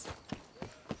guys.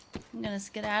 I'm gonna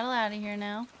skedaddle out of here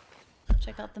now.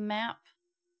 Check out the map.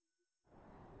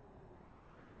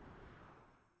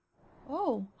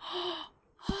 Oh.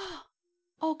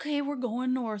 Okay, we're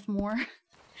going north more.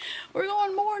 We're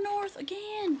going more north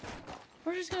again.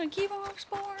 We're just gonna keep on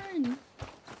exploring.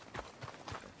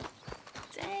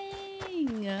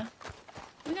 Dang.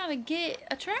 We gotta get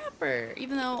a trapper.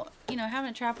 Even though, you know,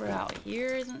 having a trapper out here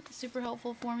isn't super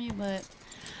helpful for me, but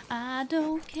I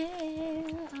don't care.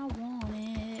 I want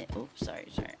it. Oops, sorry.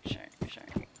 There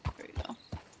we go.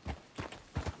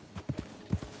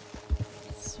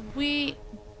 Sweet.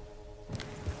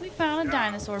 We found a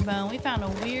dinosaur bone. We found a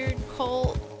weird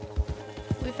cult.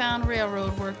 We found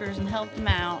railroad workers and helped them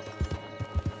out.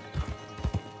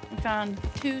 We found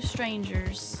 2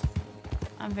 strangers.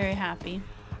 I'm very happy.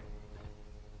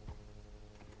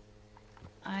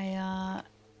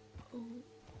 Ooh,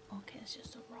 okay, it's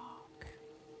just a rock.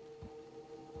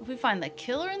 If we find the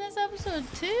killer in this episode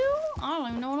too, I don't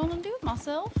even know what I'm gonna do with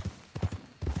myself.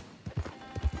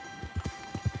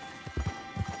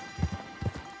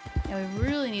 Yeah, we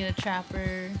really need a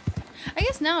trapper. I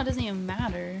guess now it doesn't even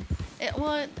matter. It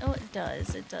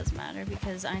does. It does matter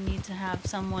because I need to have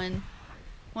someone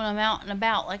when I'm out and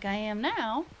about like I am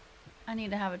now. I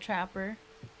need to have a trapper.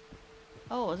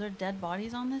 Oh, is there dead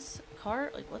bodies on this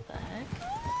cart? Like, what the heck?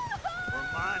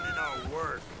 We're minding our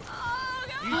work. Oh,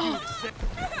 God. You do the same.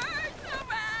 It hurts so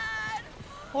bad.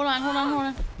 Hold on.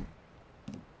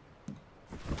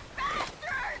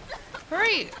 Bastards!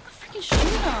 Hurry! Freaking shoot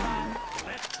him!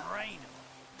 Let's drain him.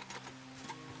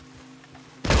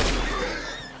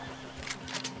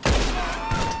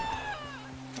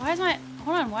 Why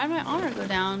did my honor go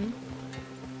down?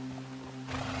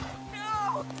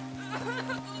 No!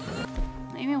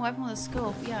 Aim a weapon with a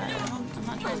scope. Yeah, I'm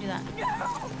not trying to do that.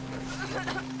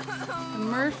 The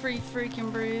Murphy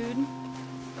freaking brood.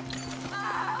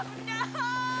 Oh, no!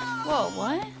 Whoa,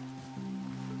 what?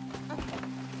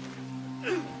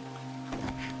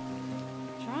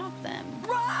 Drop them.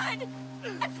 Run!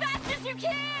 As fast as you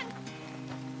can!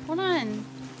 Hold on.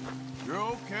 You're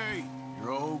okay.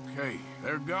 You're okay.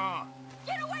 They're gone.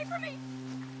 Get away from me!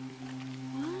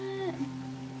 What?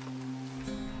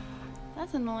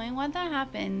 That's annoying. Why'd that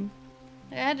happen?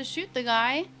 Like, I had to shoot the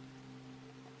guy.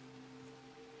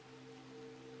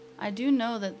 I do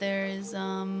know that there is,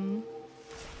 Dang,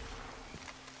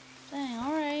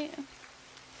 alright.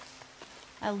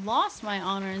 I lost my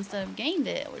honor instead of gained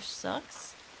it, which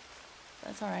sucks.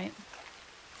 That's alright.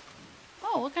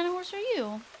 Oh, what kind of horse are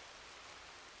you?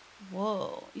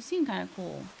 Whoa, you seem kind of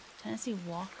cool. Tennessee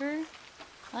Walker?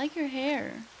 I like your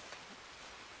hair.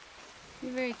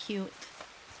 You're very cute.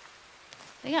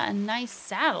 They got a nice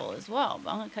saddle as well,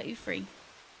 but I'm gonna cut you free.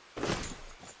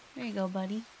 There you go,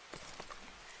 buddy.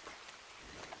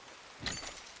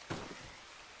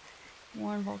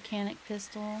 Worn volcanic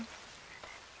pistol.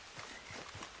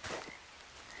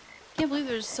 Can't believe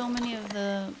there's so many of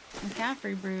the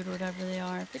McCaffrey brood or whatever they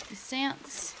are. 50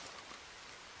 cents.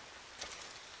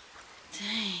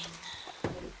 Dang.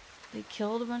 They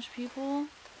killed a bunch of people.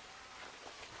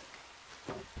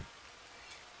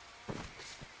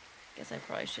 Guess I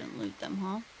probably shouldn't loot them,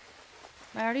 huh?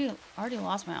 I already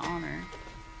lost my honor.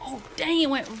 Oh, dang, it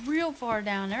went real far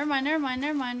down. Never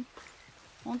mind.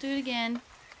 Won't do it again.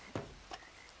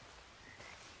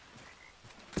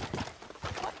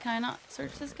 What? Can I not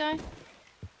search this guy?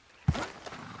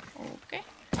 Okay.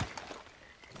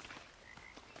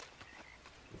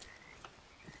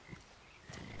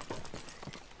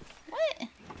 What?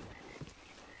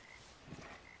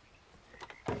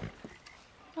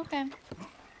 Okay.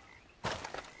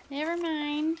 Never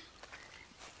mind.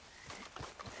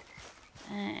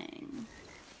 Dang.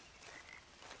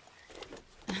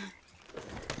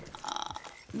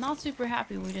 Not super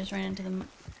happy we just ran into the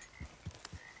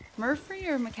Murphy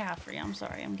or McCaffrey? I'm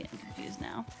sorry, I'm getting confused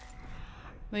now.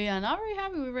 But yeah, not very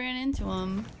happy we ran into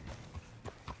him.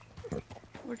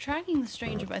 We're tracking the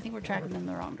stranger, but I think we're tracking them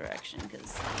the wrong direction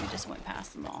because we just went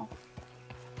past them all.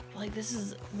 Like, this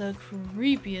is the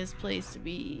creepiest place to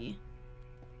be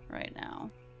right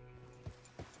now.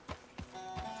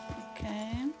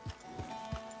 Okay.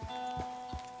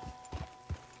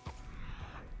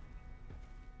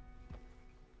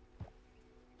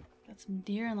 Some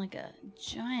deer and like a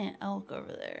giant elk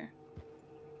over there.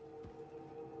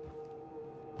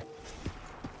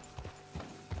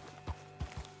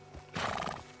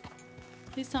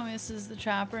 Please tell me this is the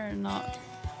trapper and not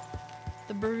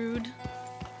the brood.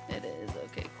 It is.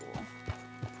 Okay, cool.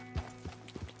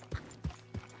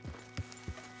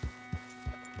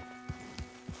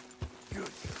 Good.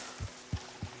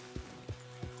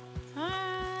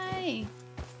 Hi.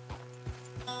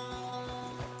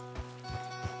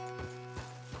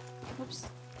 Whoops.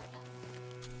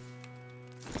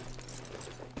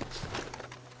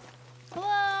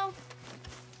 Hello.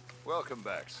 Welcome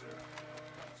back, sir.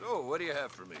 So, what do you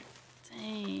have for me?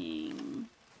 Dang.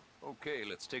 Okay,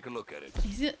 let's take a look at it.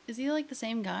 Is he like the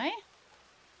same guy?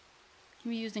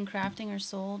 Can be used in crafting or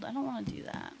sold. I don't want to do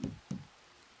that.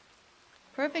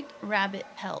 Perfect rabbit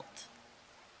pelt.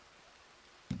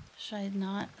 Should I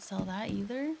not sell that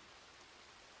either?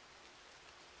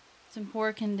 It's in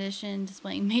poor condition,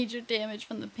 displaying major damage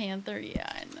from the panther. Yeah,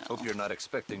 I know. Hope you're not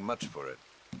expecting much for it.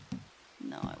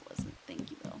 No, I wasn't. Thank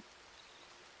you, though.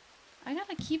 I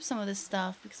gotta keep some of this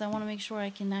stuff because I want to make sure I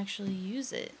can actually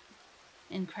use it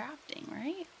in crafting,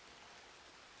 right?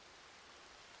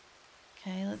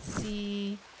 Okay, let's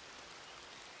see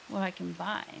what I can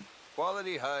buy.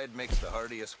 Quality hide makes the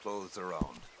hardiest clothes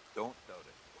around. Don't doubt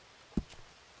it.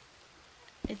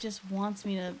 It just wants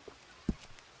me to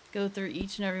go through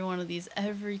each and every one of these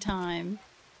every time.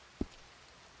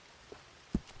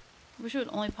 I wish it would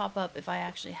only pop up if I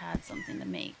actually had something to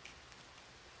make.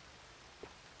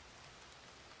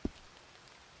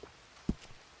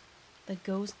 The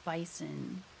ghost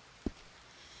bison.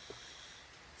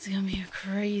 It's gonna be a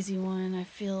crazy one. I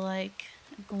feel like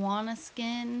iguana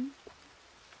skin.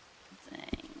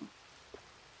 Dang.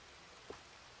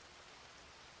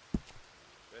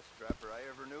 Best trapper I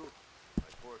ever knew. My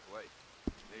fourth wife.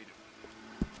 Native.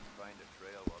 Find a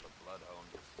trail while the bloodhound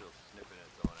was still sniffing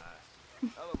its own ass.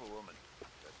 Hell of a woman.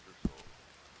 Rest her soul.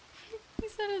 He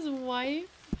said his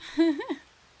wife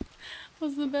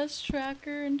was the best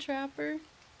tracker and trapper.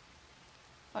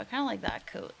 Oh, I kind of like that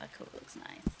coat. That coat looks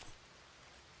nice.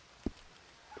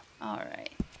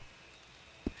 Alright.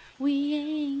 We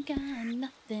ain't got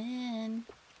nothing.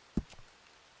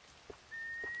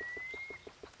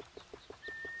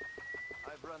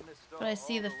 I've run this stall But I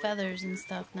see all the way from feathers and here to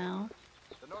stuff the border. now.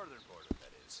 The northern border,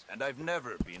 that is. And I've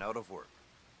never been out of work.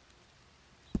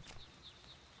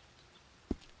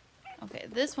 Okay,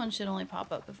 this one should only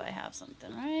pop up if I have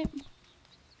something, right?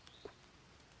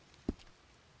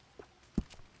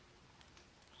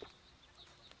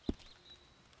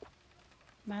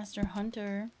 Master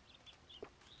Hunter.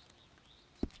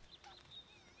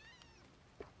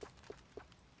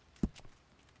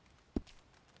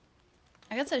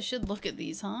 I guess I should look at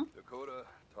these, huh? Dakota,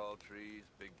 tall trees,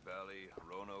 big valley,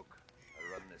 Roanoke.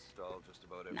 I run this stall just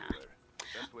about Nah. everywhere.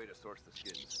 Best way to source the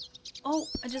skins. Oh,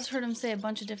 I just heard him say a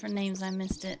bunch of different names. I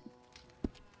missed it.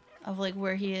 Of like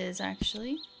where he is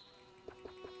actually.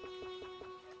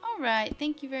 Alright,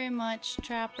 thank you very much,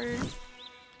 Trapper.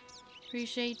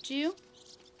 Appreciate you.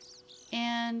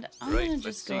 And I'm Right, gonna let's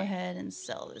just go see. ahead and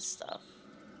sell this stuff.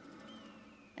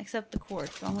 Except the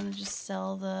quartz, but I'm gonna just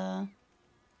sell the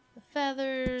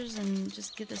feathers and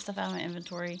just get this stuff out of my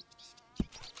inventory.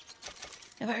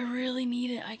 If I really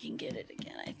need it, I can get it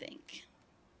again, I think.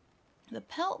 The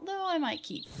pelt, though, I might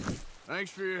keep.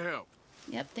 Thanks for your help.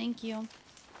 Yep, thank you.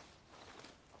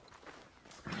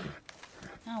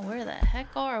 Now, where the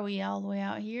heck are we all the way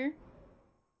out here?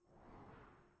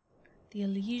 The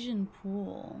Elysian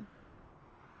Pool.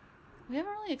 We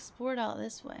haven't really explored out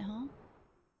this way, huh?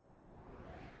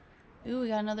 Ooh, we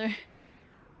got another...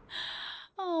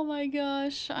 Oh my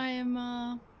gosh, I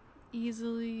am,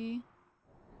 easily...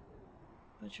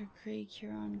 Butcher Creek,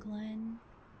 Huron Glen.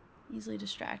 Easily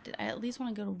distracted. I at least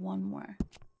want to go to one more.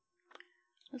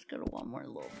 Let's go to one more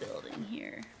little building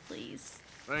here, please.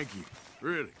 Thank you.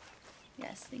 Really.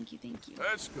 Yes, thank you, thank you.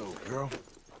 Let's go, girl.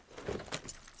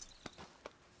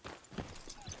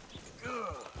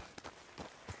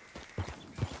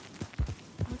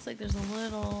 Looks like there's a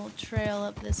little trail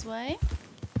up this way.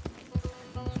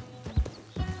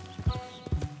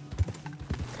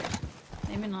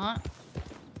 Maybe not.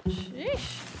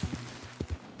 Sheesh.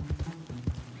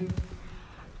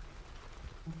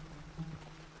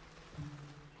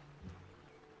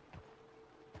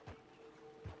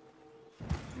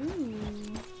 Ooh.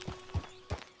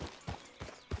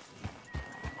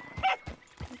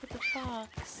 Look at the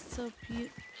fox.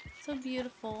 So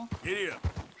beautiful. Giddy up.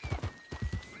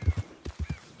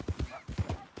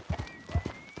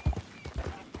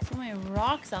 So many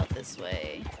rocks out this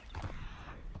way.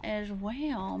 And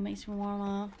wow, makes me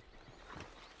wanna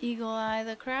eagle eye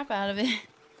the crap out of it.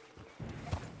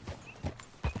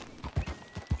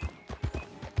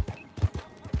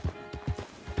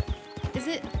 Does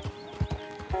it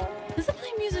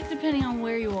play music depending on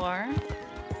where you are?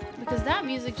 Because that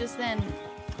music just then...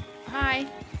 Hi.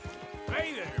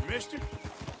 Hey there, mister.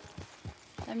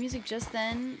 That music just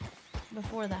then,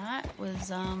 before that, was,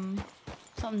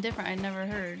 something different I'd never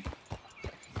heard.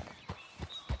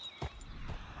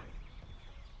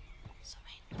 So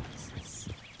many noises.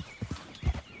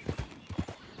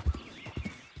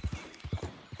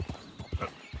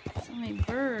 So many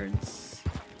birds.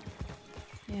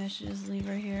 Yeah, I should just leave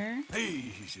her here.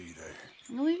 Easy there.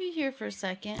 I'm gonna leave you here for a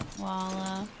second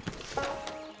while,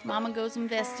 Mama goes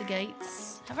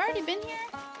investigates. Have I already been here?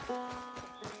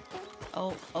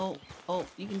 Oh,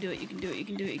 you can do it, you can do it, you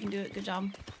can do it, you can do it. Good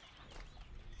job.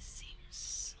 This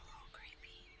seems a little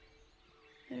creepy.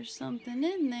 There's something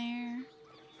in there.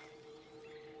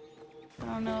 I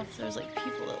don't know if there's like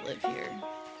people that live here.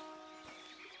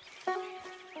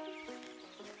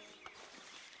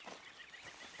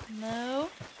 Hello?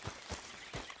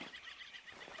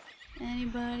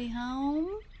 Anybody home?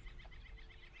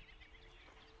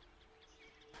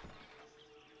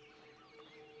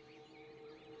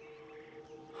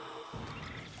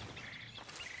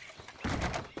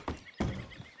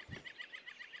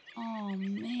 Oh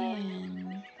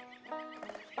man.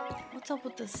 What's up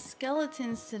with the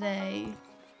skeletons today?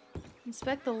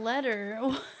 Inspect the letter.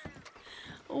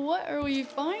 What are we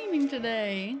finding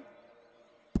today?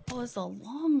 Oh, it's a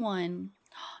long one.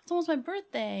 It's almost my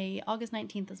birthday. August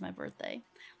 19th is my birthday.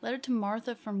 Letter to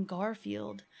Martha from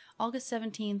Garfield. August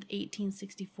 17th,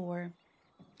 1864.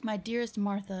 My dearest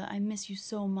Martha, I miss you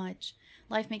so much.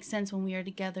 Life makes sense when we are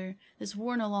together. This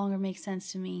war no longer makes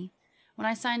sense to me. When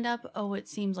I signed up, oh, it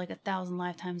seems like 1,000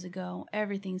 lifetimes ago.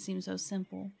 Everything seemed so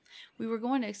simple. We were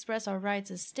going to express our rights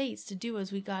as states to do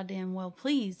as we goddamn well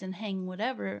pleased and hang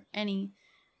whatever any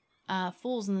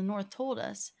fools in the North told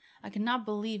us. I could not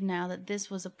believe now that this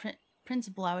was a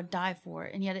principle I would die for,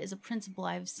 and yet it is a principle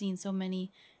I have seen so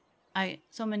many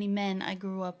men I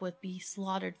grew up with be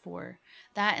slaughtered for,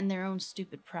 that and their own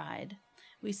stupid pride.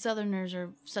 We Southerners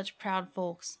are such proud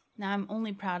folks. Now I'm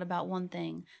only proud about one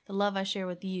thing, the love I share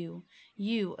with you.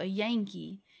 You, a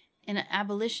Yankee, and an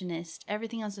abolitionist,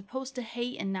 everything I'm supposed to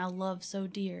hate and now love so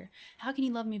dear. How can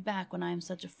you love me back when I am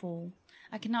such a fool?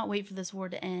 I cannot wait for this war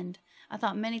to end. I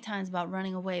thought many times about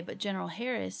running away, but General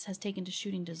Harris has taken to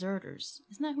shooting deserters.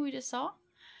 Isn't that who we just saw?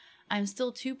 I am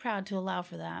still too proud to allow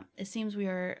for that. It seems we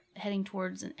are heading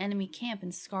towards an enemy camp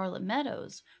in Scarlet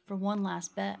Meadows for one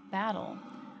last battle.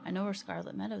 I know where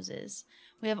Scarlet Meadows is.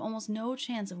 We have almost no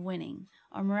chance of winning.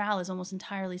 Our morale is almost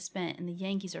entirely spent, and the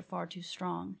Yankees are far too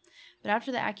strong. But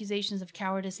after the accusations of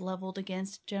cowardice leveled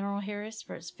against General Harris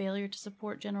for his failure to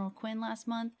support General Quinn last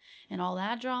month, and all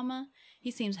that drama, he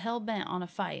seems hell-bent on a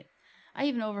fight. I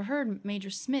even overheard Major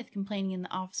Smith complaining in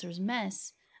the officers'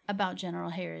 mess about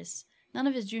General Harris. None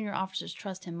of his junior officers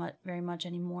trust him very much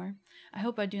anymore. I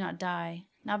hope I do not die,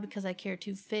 not because I care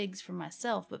 2 figs for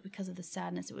myself, but because of the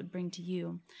sadness it would bring to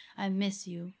you. I miss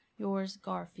you. Yours,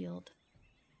 Garfield.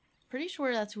 Pretty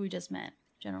sure that's who we just met,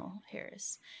 General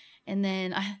Harris. And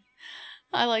then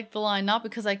I like the line, not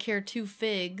because I care 2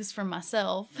 figs for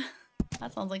myself.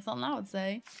 That sounds like something I would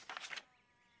say.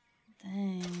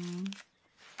 Dang.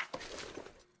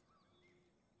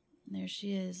 There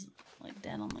she is, like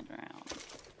dead on the ground.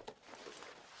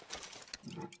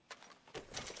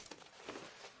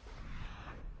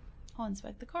 I'll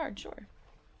inspect the card, sure.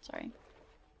 Sorry.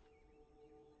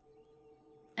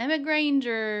 Emmett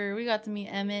Granger! We got to meet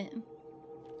Emmett.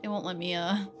 It won't let me,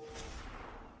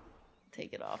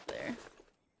 take it off there.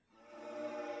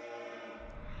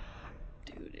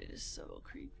 Dude, it is so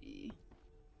creepy.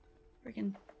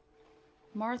 Freaking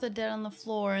Martha dead on the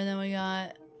floor, and then we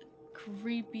got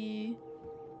creepy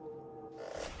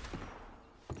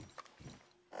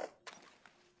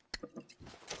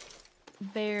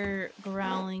bear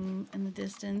growling in the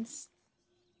distance.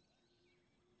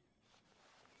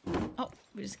 Oh,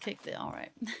 we just kicked it. All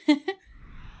right.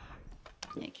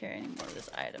 Can't carry any more of this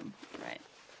item. Right.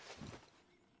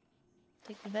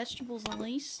 Take the vegetables at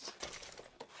least.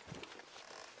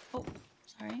 Oh,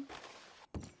 sorry.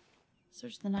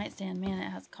 Search the nightstand. Man, it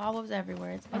has cobwebs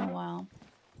everywhere. It's been a while.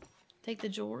 Take the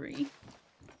jewelry.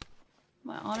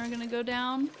 My honor gonna go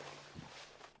down.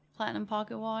 Platinum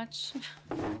pocket watch.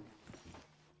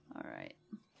 Alright.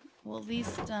 We'll at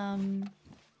least,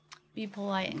 be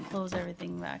polite and close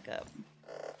everything back up.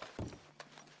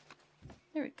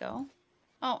 There we go.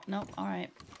 Oh, nope.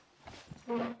 Alright.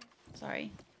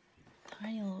 Sorry.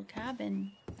 Tiny little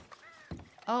cabin.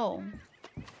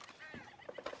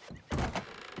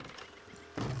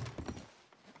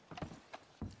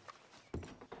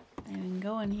 I can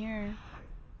go in here.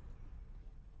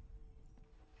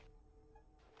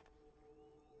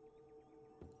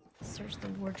 Search the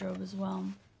wardrobe as well.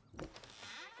 I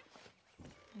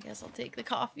guess I'll take the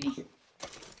coffee.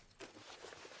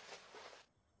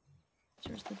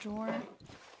 Search the drawer.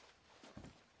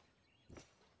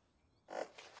 I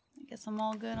guess I'm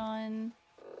all good on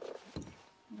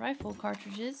rifle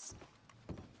cartridges.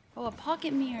 Oh, a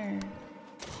pocket mirror.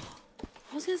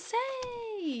 I was gonna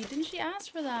say, didn't she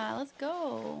ask for that? Let's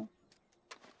go.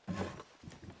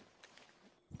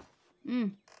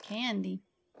 Candy.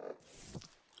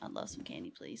 I'd love some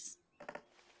candy, please.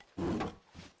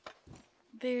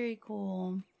 Very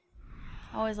cool.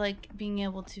 I always like being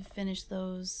able to finish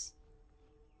those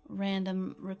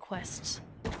random requests.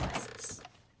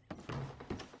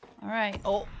 Alright.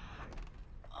 Oh.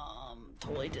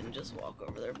 Totally didn't just walk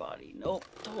over their body. Nope.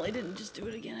 Totally didn't just do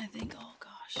it again, I think. Oh,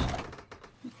 gosh.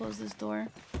 Let me close this door.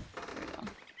 There we go.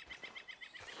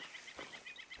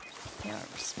 Pay our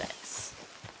respects.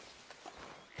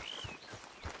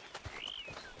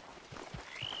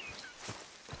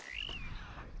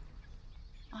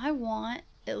 I want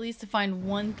at least to find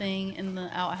one thing in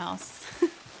the outhouse.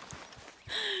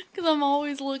 Because I'm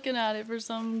always looking at it for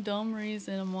some dumb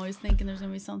reason. I'm always thinking there's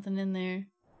going to be something in there.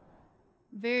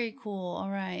 Very cool.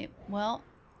 Alright. Well,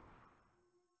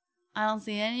 I don't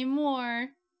see any more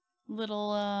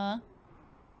little,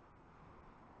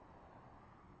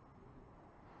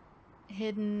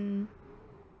 hidden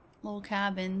little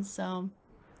cabins, so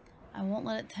I won't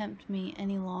let it tempt me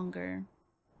any longer.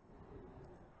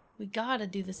 We gotta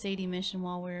do the Sadie mission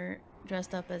while we're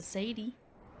dressed up as Sadie.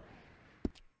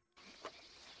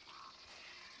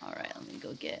 Alright, let me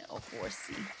go get a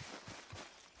horsey.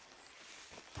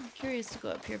 I'm curious to go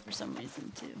up here for some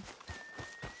reason, too.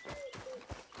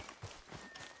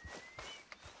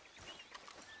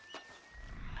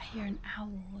 I hear an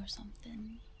owl or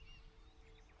something.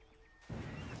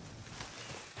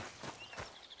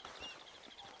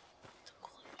 It's a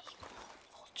cool eagle,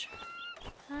 vulture.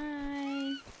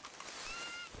 Hi.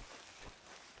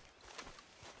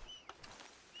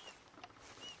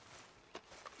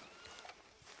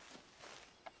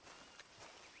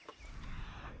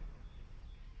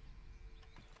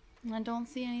 I don't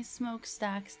see any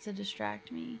smokestacks to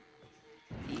distract me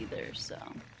either, so.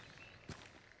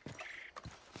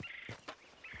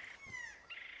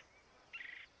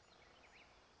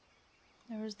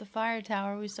 There was the fire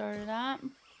tower we started at.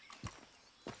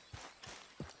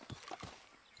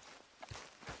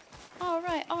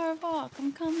 Alright, Arvok,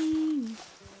 I'm coming.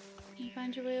 Can you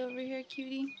find your way over here,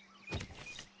 cutie?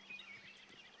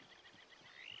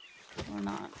 Or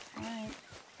not. Alright.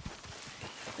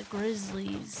 The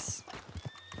grizzlies.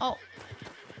 Oh.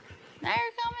 Now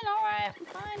you're coming? Alright, I'm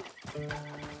fine.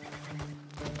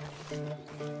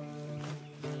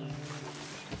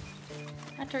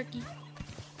 Hi, turkey.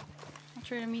 I'll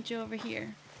try to meet you over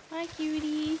here. Hi,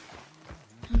 cutie.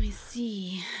 Let me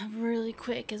see really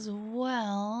quick as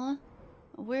well.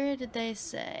 Where did they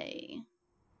say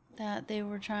that they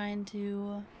were trying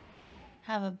to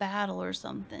have a battle or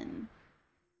something?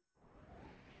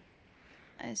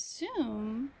 I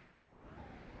assume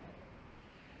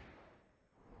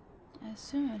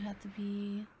it'd have to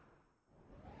be.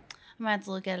 I might have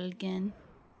to look at it again.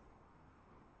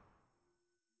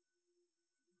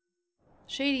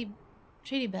 Shady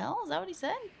Belle? Is that what he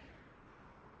said?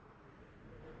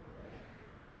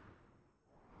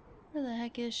 Where the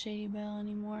heck is Shady Belle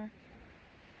anymore?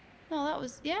 No, that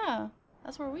was, yeah,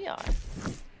 that's where we are.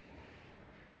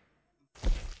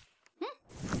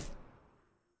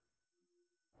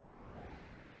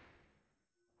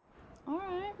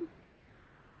 Alright.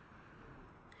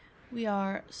 We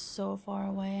are so far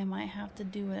away, I might have to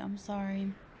do it. I'm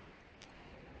sorry.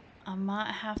 I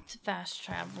might have to fast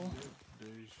travel.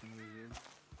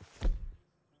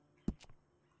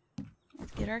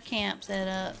 Let's get our camp set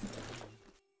up.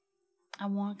 I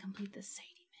want to complete the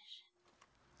Sadie mission.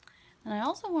 And I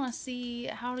also want to see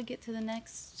how to get to the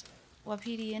next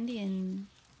Wapiti Indian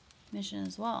mission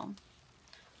as well.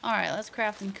 Alright, let's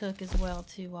craft and cook as well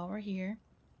too while we're here.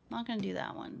 I'm not going to do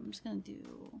that one. I'm just going to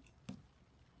do...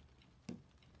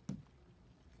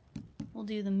 We'll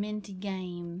do the minty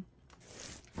game.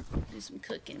 Do some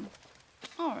cooking.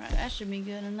 Alright, that should be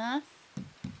good enough.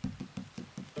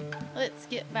 Let's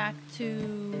get back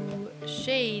to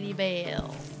Shady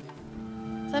Belle.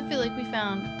 So I feel like we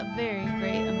found a very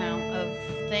great amount of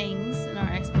things in our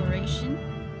exploration.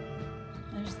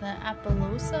 There's the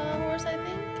Appaloosa horse, I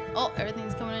think. Oh,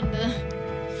 everything's coming into...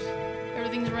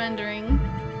 Everything's rendering.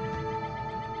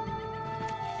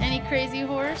 Any crazy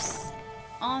horse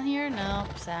on here? No,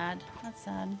 sad. That's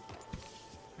sad.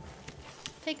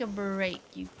 Take a break,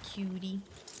 you cutie.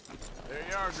 There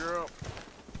you are, girl.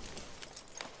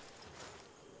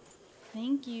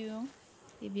 Thank you.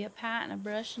 Give you a pat and a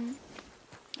brushing.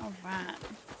 All right.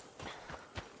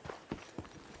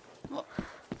 Oh.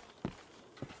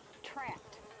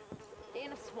 Trapped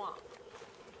in a swamp.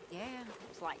 Yeah,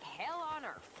 it's like hell on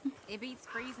earth. It beats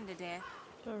freezing to death.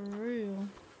 For real.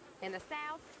 In the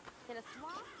south, in a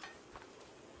swamp.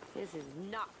 This is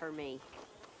not for me.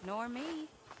 Nor me.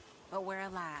 But we're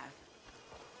alive.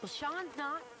 Well, Sean's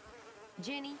not.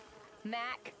 Jenny,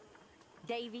 Mac,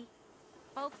 Davy.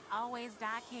 Folks always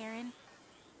die, Karen.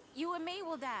 You and me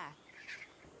will die.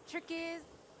 Trick is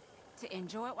to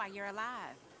enjoy it while you're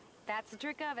alive. That's the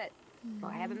trick of it. Well,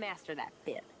 I haven't mastered that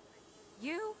bit.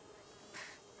 You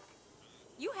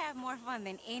have more fun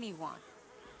than anyone.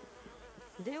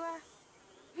 Do I?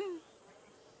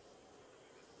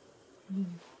 Maybe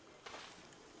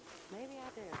I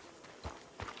do.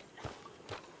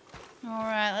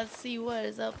 Alright, let's see what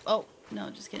is up. Oh,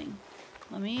 no, just kidding.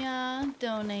 Let me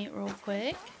donate real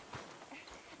quick.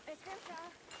 Yes,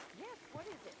 what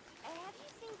is it? Have you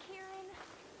seen Kieran?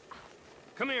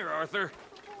 Come here, Arthur.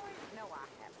 No, I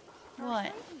haven't.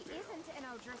 What? He isn't an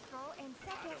O'Driscoll, and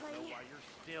secondly... Why you're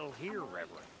still here,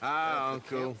 Reverend? Hi,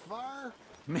 Uncle. Fire?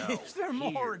 Mr.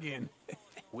 Morgan.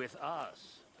 With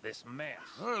us. This mess.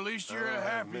 Well, at least you're a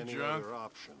happy drunk.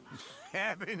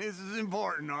 Happiness is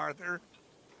important, Arthur.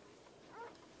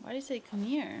 Why do you say come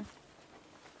here?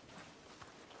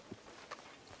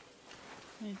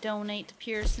 I'm gonna donate to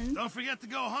Pearson. Don't forget to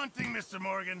go hunting, Mr.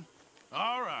 Morgan.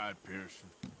 All right, Pearson.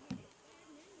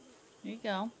 There you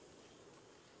go.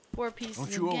 4 pieces Don't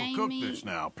of you game overcook meat, this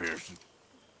now, Pearson.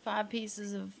 5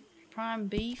 pieces of prime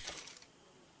beef,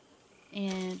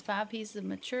 and 5 pieces of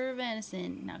mature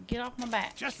venison. Now get off my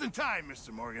back. Just in time, Mr.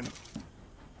 Morgan.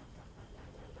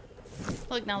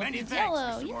 Look, now the Many food's thanks,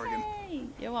 yellow. Mr. Morgan. Yay!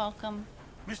 You're welcome.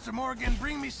 Mr. Morgan,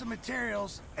 bring me some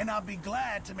materials, and I'll be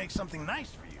glad to make something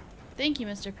nice for you. Thank you,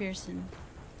 Mr. Pearson.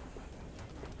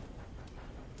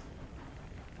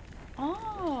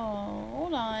 Oh,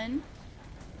 hold on.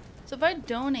 So if I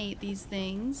donate these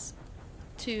things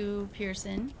to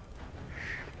Pearson,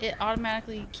 it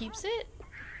automatically keeps it?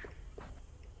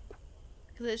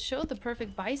 Because it showed the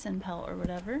perfect bison pelt or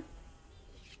whatever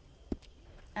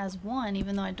as 1,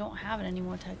 even though I don't have it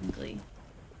anymore technically.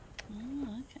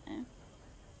 Oh, okay.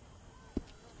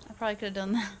 I probably could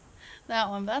have done that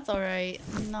one, but that's alright.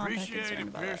 I'm not that Appreciate concerned it,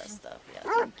 about that Pearson. stuff. Yeah,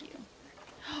 thank you.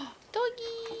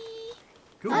 Doggy!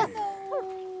 Come here.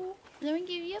 Hello! Let me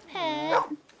give you a pet.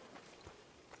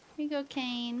 Here you go,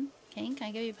 Kane. Kane, can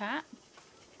I give you a pat?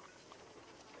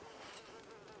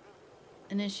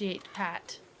 Initiate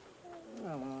pat.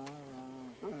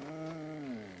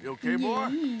 You okay, boy?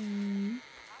 Yay.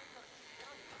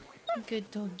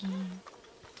 Good doggy.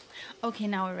 Okay,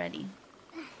 now we're ready.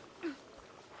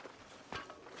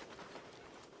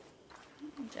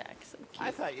 Jack's so cute.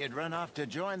 I thought you'd run off to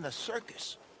join the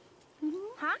circus.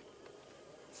 Huh?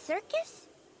 Circus?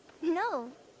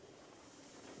 No.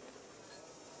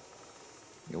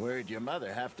 You worried your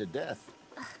mother half to death.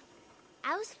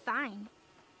 I was fine.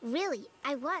 Really,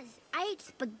 I was. I ate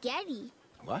spaghetti.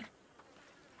 What?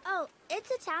 Oh,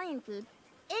 it's Italian food.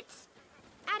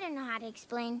 I don't know how to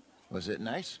explain. Was it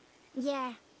nice?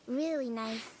 Yeah, really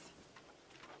nice.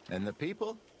 And the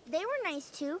people? They were nice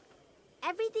too.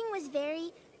 Everything was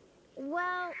very,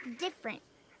 well, different.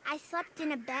 I slept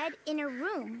in a bed in a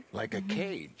room. Like a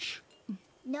cage.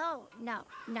 No.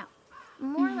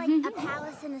 More like a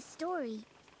palace in a story.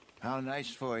 How nice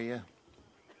for you.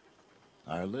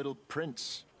 Our little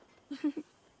prince.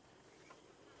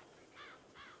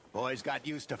 Boy's got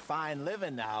used to fine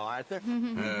living now, Arthur.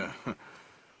 Yeah.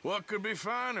 What could be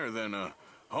finer than a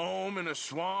home in a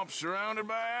swamp surrounded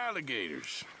by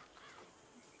alligators?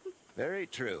 Very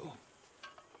true.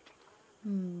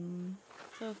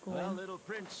 So cool. Well, little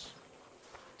prince,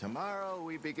 tomorrow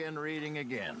we begin reading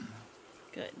again.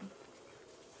 Good.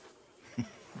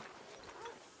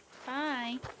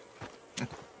 Bye.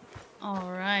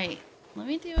 Alright. Let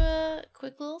me do a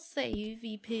quick little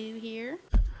savey poo here.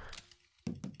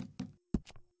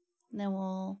 And then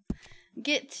we'll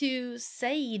get to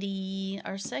Sadie.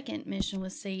 Our second mission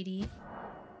with Sadie.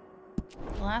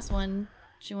 The last one,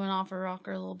 she went off her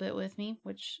rocker a little bit with me,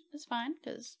 which is fine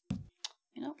because,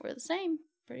 you know, we're the same.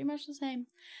 Pretty much the same.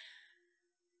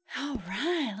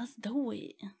 Alright, let's do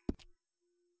it.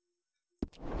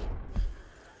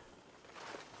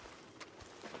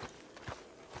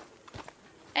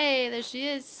 Hey, there she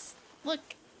is. Look,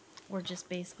 we're just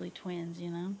basically twins, you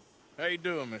know? How you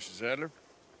doing, Mrs. Adler?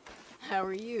 How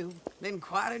are you? Been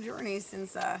quite a journey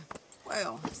since I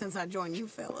joined you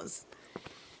fellas.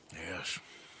 Yes.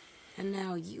 And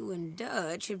now you and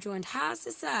Dutch have joined high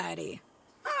society.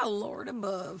 Oh, Lord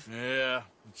above. Yeah,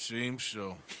 it seems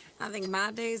so. I think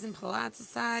my days in polite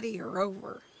society are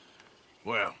over.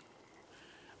 Well,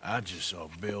 I just saw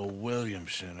Bill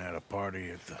Williamson at a party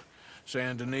at the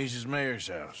San Denise's mayor's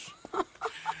house.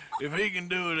 If he can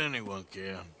do it, anyone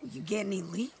can. You get any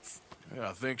leads? Yeah,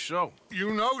 I think so.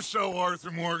 You know so,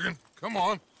 Arthur Morgan. Come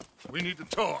on. We need to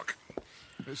talk.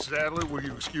 Miss Sadler, will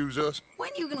you excuse us?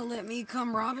 When you gonna let me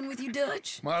come robbing with you,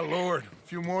 Dutch? My lord, a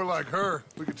few more like her,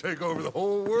 we could take over the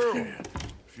whole world. Yeah.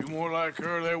 A few more like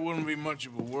her, there wouldn't be much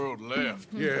of a world left.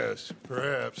 Yes,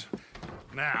 perhaps.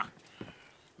 Now,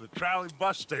 the trolley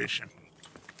bus station.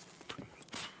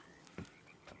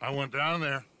 I went down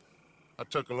there. I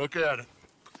took a look at it.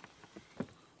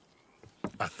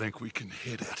 I think we can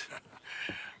hit it.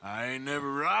 I ain't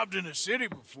never robbed in a city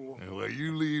before. Well,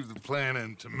 you leave the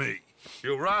planning to me.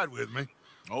 You'll ride with me?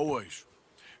 Always.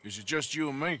 Is it just you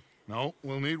and me? No,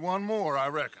 we'll need one more, I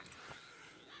reckon.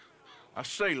 I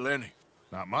say Lenny.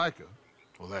 Not Micah.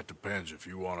 Well, that depends if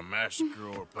you want a massacre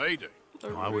or a payday.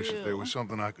 I wish that there was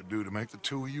something I could do to make the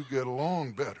two of you get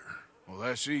along better. Well,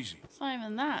 that's easy. It's not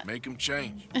even that. Make them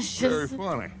change. It's Very just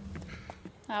funny.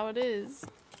 how it is.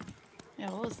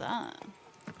 Yeah, what was that?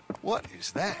 What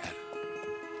is that?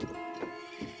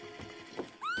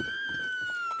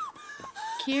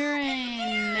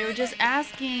 Kieran. They were just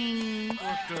asking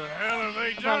What the hell have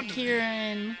they about done to me?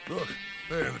 Kieran. Look,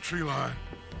 there in the tree line.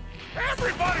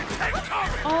 Everybody take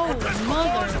cover! Oh,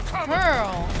 mother of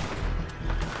pearl.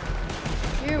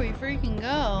 Here we freaking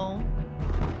go.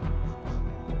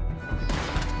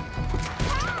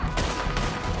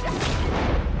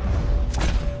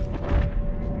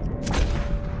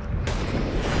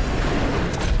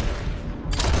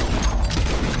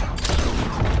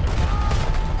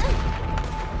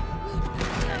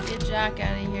 Get Jack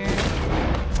out of here.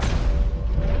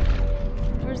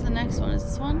 Where's the next one? Is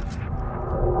this one?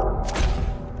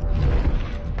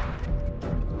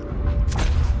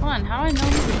 Hold on, how do I know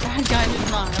who's the bad guy and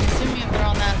who's not? I'm assuming if they're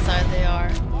on that side, they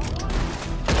are.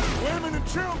 Women and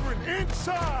children,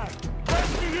 inside!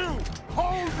 Rest of you,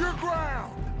 hold your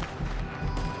ground!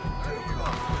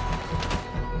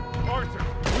 Arthur,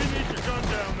 we need your gun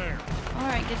down there.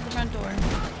 Alright, get to the front door.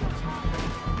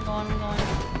 I'm going.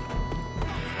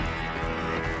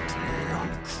 Damn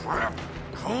crap!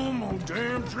 Come on,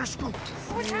 damn Driscoll!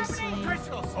 Seriously.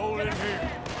 Hold it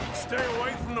here. Stay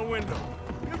away from the window.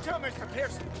 You tell Mr.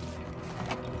 Pearson.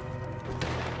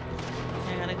 I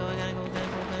gotta go.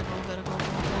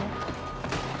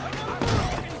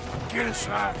 Get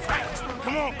inside fast.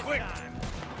 Come on, quick.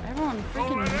 Everyone freaking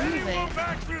Don't let move anyone it.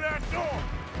 back through that door.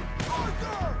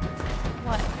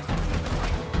 What?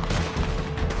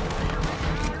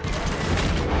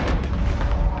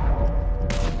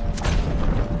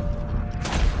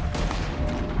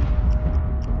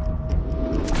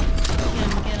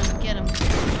 Get him.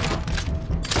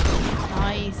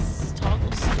 Nice.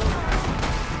 Toggle scope.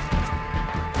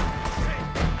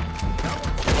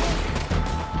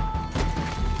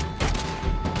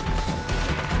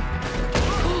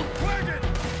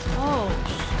 Oh,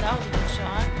 that was a good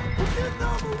shot.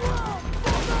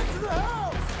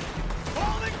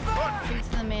 Street to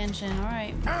the mansion. All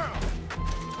right.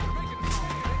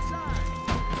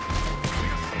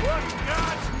 What in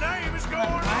God's name is going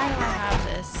Why do I on? have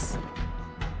this?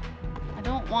 I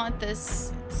don't want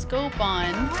this scope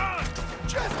on. Run!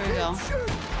 There we go.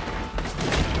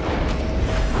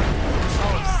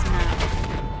 Oh, snap.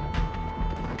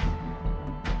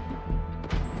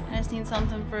 I just need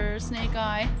something for Snake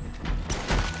Eye.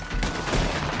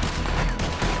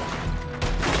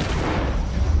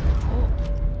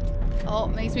 Oh,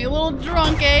 it makes me a little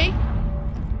drunk, eh?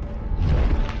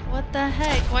 What the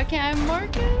heck? Why can't I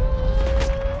mark it?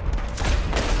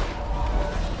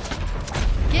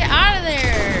 Get out of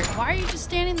there! Why are you just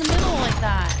standing in the middle like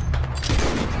that?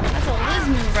 That's a Liz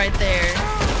move right there.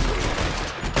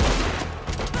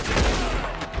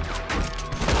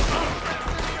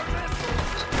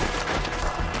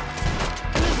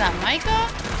 Who is that, Micah?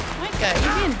 Micah,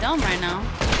 you're being dumb right now.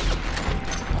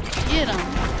 Get him.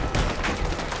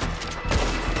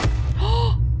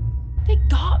 They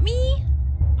got me?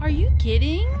 Are you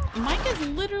kidding? Micah's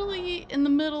literally in the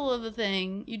middle of the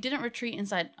thing. You didn't retreat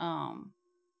inside. I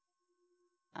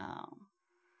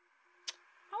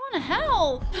want to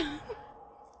help. I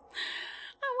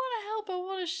want to help. I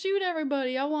want to shoot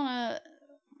everybody. I want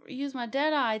to use my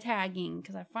Deadeye tagging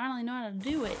because I finally know how to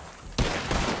do it.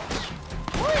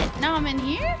 What? Now I'm in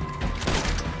here?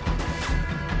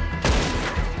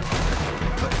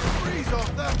 Freeze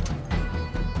off that.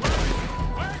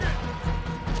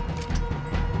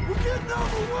 We're getting out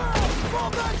of the way. Fall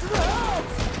back to the house!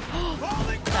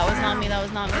 That was not me, that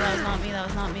was not me, that was not me, that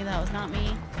was not me, that was not me.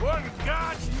 What in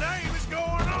God's name is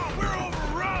going on? We're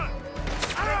overrun!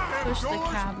 Push the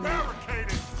cabinet.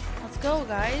 Let's go,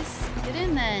 guys. Get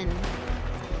in then.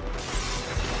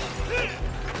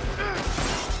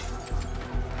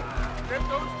 Get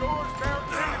those doors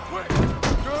barricaded quick.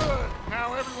 Good.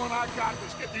 Now, everyone, I got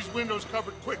this. Get these windows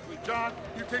covered quickly. John,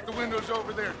 you take the windows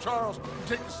over there. Charles, you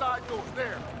take the side doors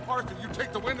there. Arthur, you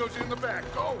take the windows in the back.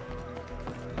 Go.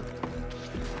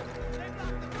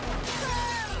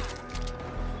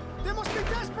 There must be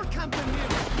desperate camping here.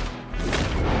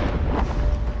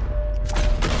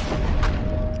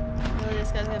 Really,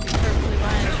 this guy's gonna be perfectly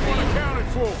behind a Everyone tree. accounted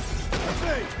for. That's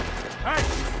it. Hey,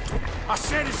 I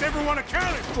said is everyone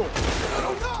accounted for? I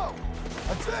don't know.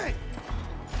 That's it.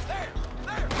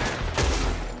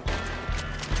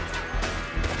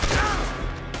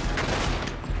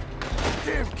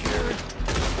 Damn, Karen.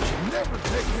 Should never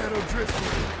take that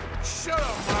O'Driscoll. Shut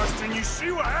up, Marston. You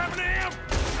see what happened to him?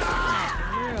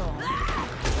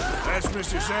 That's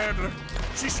Mrs. Adler.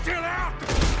 She's still out.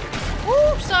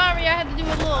 Ooh, sorry, I had to do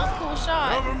a little cool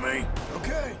shot. Cover me.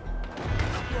 Okay.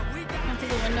 Come to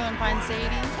the window and find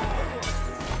Sadie.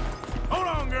 Hold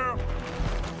on, girl.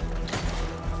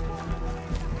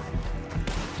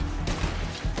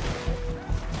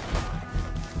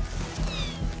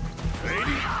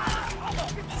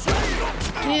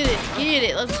 Get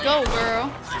it, let's go,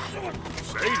 girl.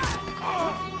 Sadie.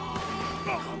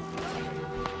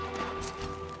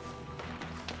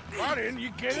 Why didn't you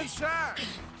get inside?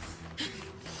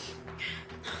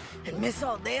 And miss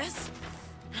all this?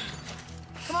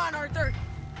 Come on, Arthur.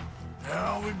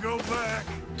 Now we go back.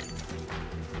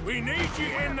 We need you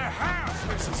in the house,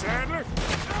 Mrs. Adler.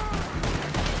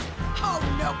 Oh,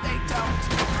 no, they don't.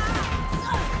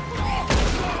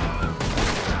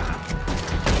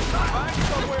 Find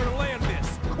somewhere to land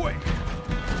this, quick.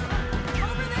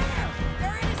 Over there.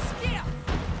 They're in a skiff.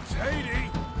 Sadie.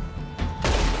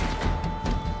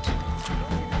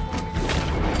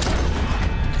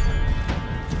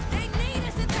 They need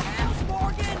us at the house,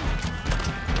 Morgan.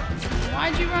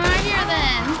 Why'd you run out here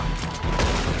then?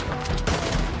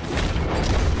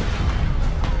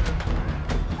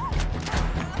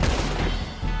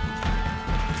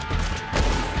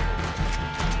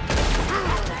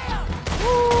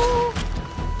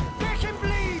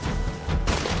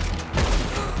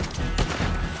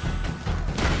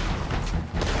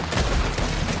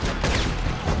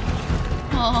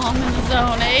 Oh, I'm in the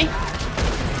zone, eh?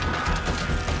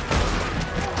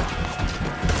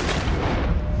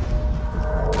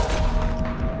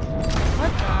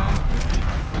 What the?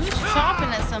 Who's chopping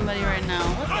at somebody right now?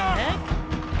 What the heck?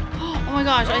 Oh my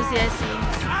gosh, I see.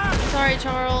 Sorry,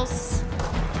 Charles.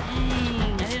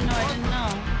 Dang, I didn't know.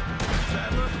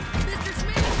 Mr.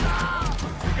 Smith!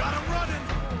 We got him running.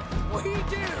 We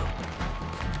do.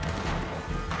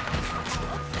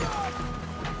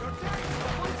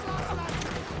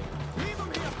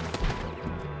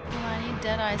 Oh, I need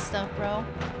Deadeye stuff, bro.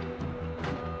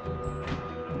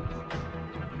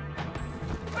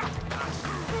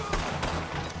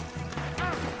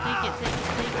 Take it.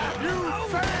 You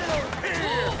failed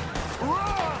here.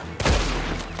 Run.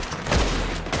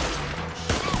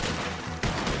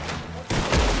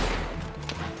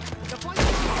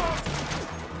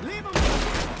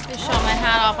 They shot my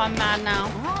hat off. I'm mad now.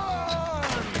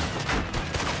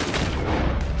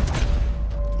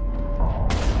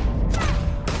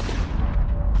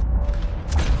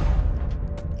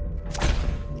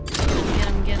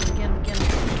 Get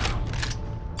him.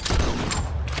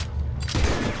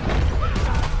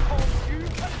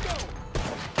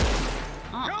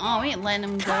 We ain't letting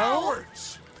him go.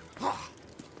 Cowards.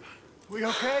 We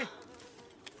okay?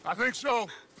 I think so.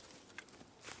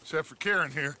 Except for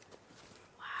Karen here.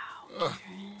 Wow.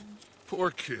 Poor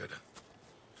kid.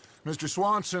 Mr.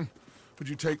 Swanson, would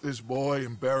you take this boy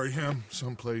and bury him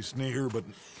someplace near, but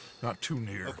not too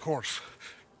near? Of course.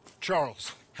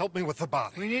 Charles, help me with the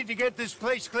body. We need to get this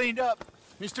place cleaned up.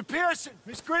 Mr. Pearson,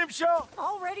 Miss Grimshaw.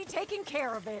 Already taking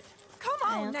care of it. Come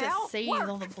I on have now. to save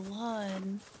all the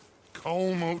blood.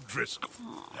 Colm O'Driscoll.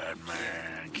 That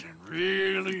man can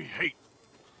really hate.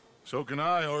 So can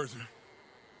I, Arthur.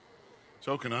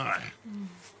 So can I.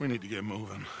 We need to get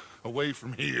moving. Away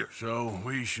from here. So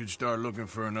we should start looking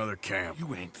for another camp.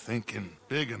 You ain't thinking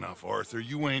big enough, Arthur.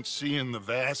 You ain't seeing the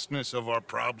vastness of our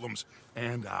problems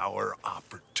and our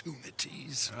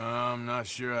opportunities. I'm not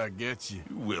sure I get you.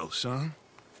 You will, son.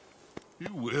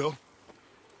 You will.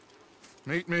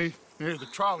 Meet me near the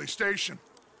trolley station.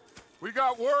 We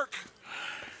got work.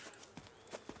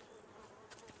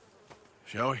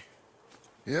 Shall we?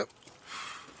 Yep.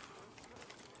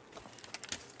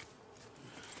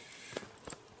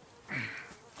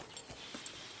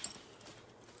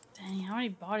 many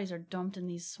bodies are dumped in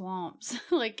these swamps?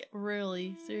 Like,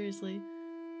 really? Seriously?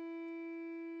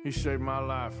 He saved my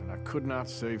life, and I could not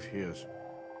save his.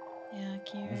 Yeah,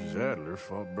 Kieran. Mrs. Adler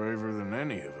fought braver than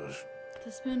any of us.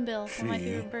 The spoonbill, one of my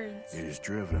favorite birds. She is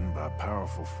driven by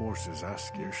powerful forces I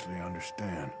scarcely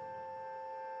understand.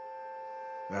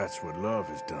 That's what love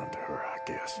has done to her, I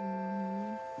guess.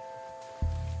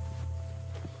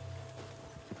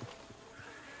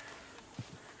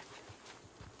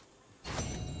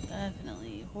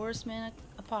 Definitely. Horseman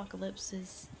Apocalypse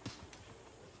is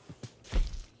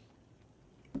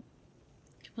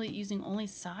complete using only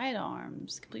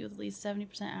sidearms. Complete with at least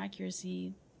 70%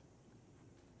 accuracy.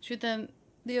 Shoot the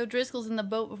O'Driscolls in the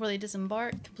boat before they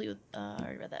disembark. Complete with, I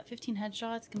already read that. 15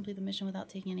 headshots. Complete the mission without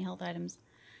taking any health items.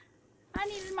 I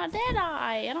needed my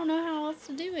Deadeye. I don't know how else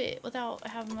to do it without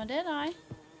having my Deadeye.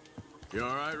 You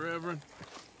alright, Reverend?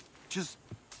 Just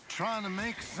trying to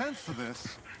make sense of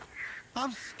this.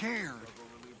 I'm scared.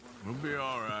 We'll be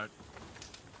alright.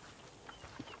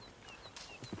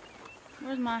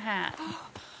 Where's my hat?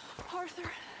 Arthur,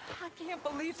 I can't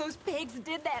believe those pigs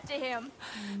did that to him.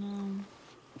 No.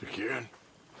 To Kieran?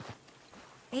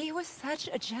 He was such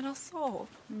a gentle soul.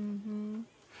 Mm-hmm.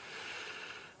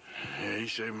 Yeah, he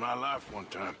saved my life one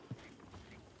time.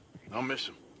 I'll miss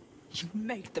him. You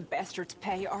make the bastards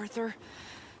pay, Arthur.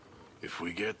 If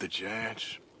we get the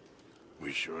chance,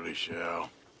 we surely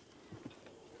shall.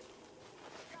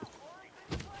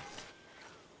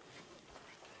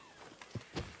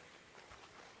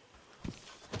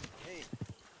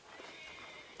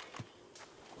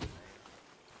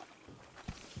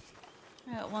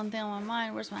 I got one thing on my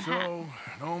mind. Where's my hat? So,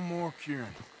 no more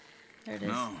Kieran. There it is.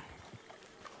 No.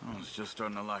 I was just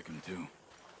starting to like him, too.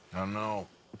 I know.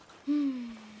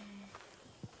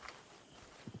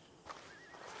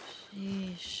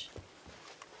 Sheesh.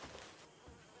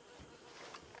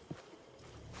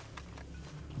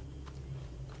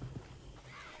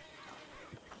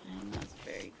 And that's a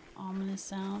very ominous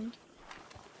sound.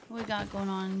 What we got going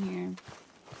on here?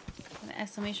 An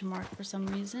exclamation mark for some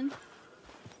reason.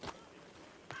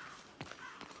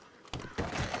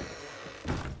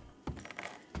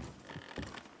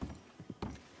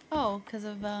 Oh, because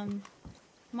of,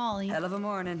 Molly. Hell of a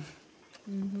morning.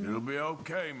 It'll be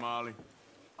okay, Molly.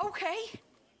 Okay?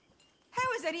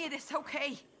 How is any of this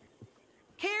okay?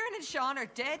 Kieran and Sean are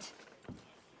dead.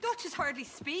 Dutch is hardly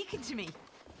speaking to me.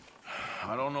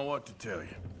 I don't know what to tell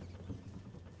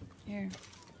you.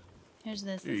 Here's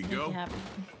this. Here you Let's make go. it happen.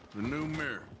 The new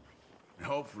mirror. And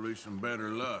hopefully some better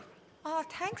luck. Oh,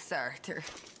 thanks, Arthur.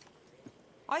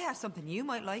 I have something you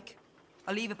might like.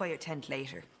 I'll leave it by your tent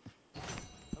later.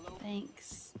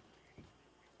 Thanks.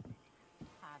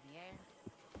 Javier.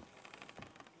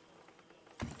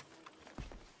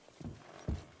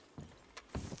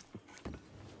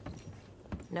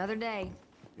 Another day.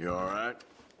 You all right?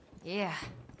 Yeah,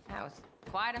 that was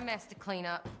quite a mess to clean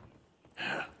up.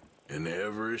 In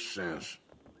every sense.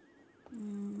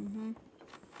 Mm-hmm.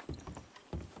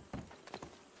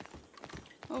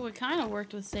 Well, we kind of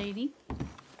worked with Sadie.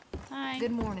 Hi.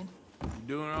 Good morning. You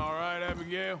doing all right,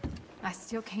 Abigail? I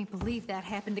still can't believe that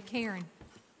happened to Karen.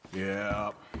 Yeah.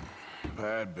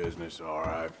 Bad business, all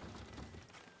right.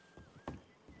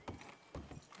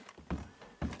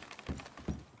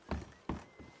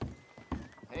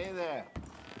 Hey there.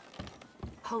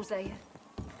 Hosea.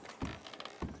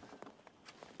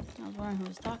 I was wondering who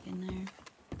was talking there.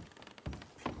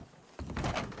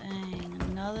 Dang,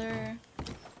 another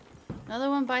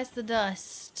one bites the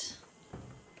dust.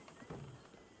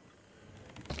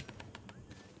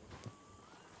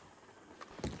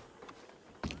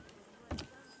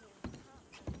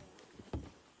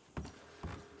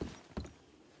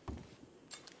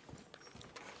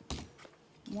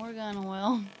 More gun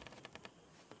oil.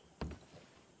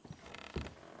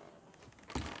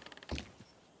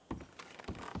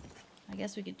 I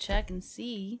guess we could check and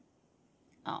see.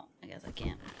 Oh, I guess I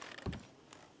can't.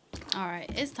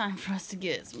 Alright, it's time for us to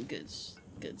get some good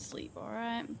sleep,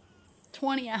 alright?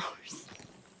 20 hours.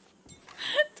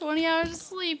 20 hours of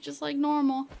sleep, just like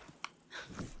normal.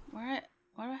 Why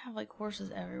do I have like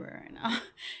horses everywhere right now?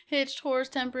 Hitched horse,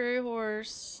 temporary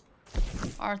horse,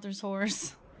 Arthur's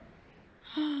horse.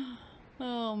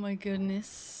 Oh my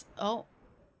goodness. Oh,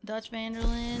 Dutch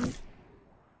Vanderlyn.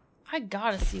 I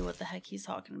gotta see what the heck he's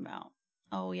talking about.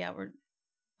 Oh yeah, we're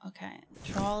okay.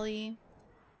 Trolley,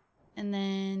 and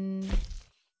then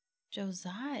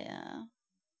Josiah,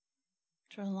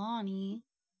 Trelawney.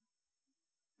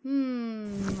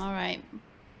 All right.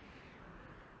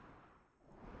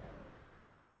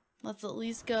 Let's at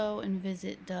least go and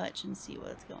visit Dutch and see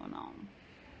what's going on.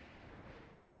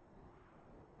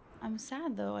 I'm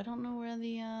sad though. I don't know where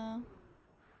the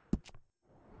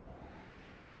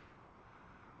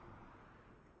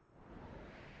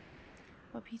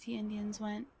Wapiti Indians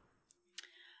went.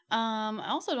 I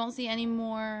also don't see any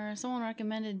more. Someone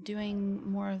recommended doing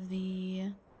more of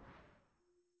the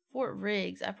Fort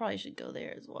Riggs. I probably should go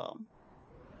there as well.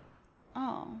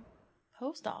 Oh,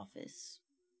 post office.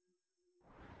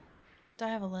 Do I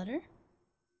have a letter?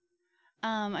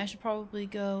 I should probably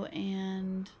go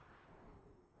and...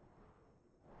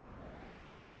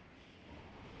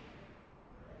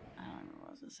 I don't remember what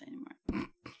I was gonna say anymore.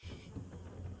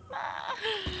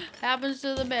 Happens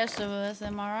to the best of us,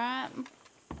 am I right?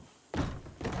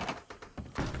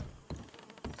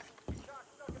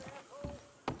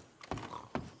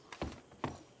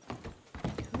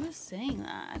 Who is saying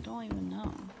that? I don't even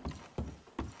know.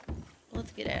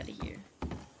 Let's get out of here.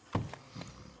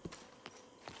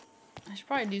 I should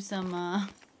probably do some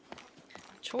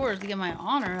chores to get my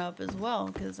honor up as well,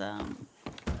 because I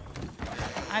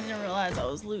didn't realize I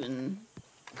was looting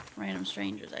random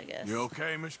strangers, I guess. You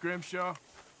okay, Miss Grimshaw?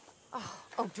 Oh,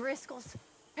 O'Driscoll's,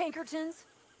 Pinkertons.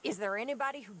 Is there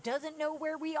anybody who doesn't know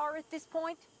where we are at this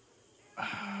point?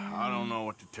 I don't know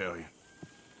what to tell you.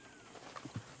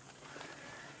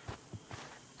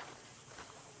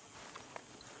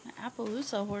 The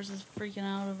Appaloosa horse is freaking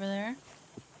out over there.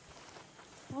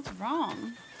 What's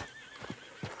wrong?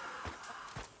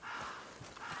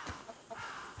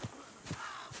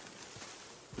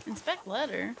 Inspect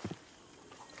letter?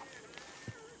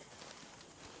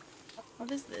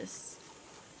 What is this?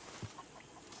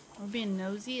 We're being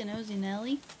nosy, a nosy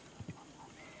Nelly?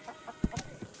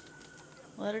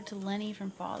 Letter to Lenny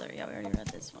from father. Yeah, we already read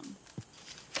this one.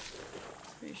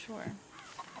 Pretty sure.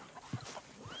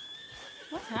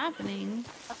 What's happening?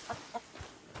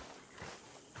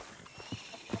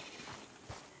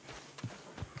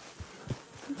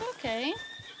 It's okay.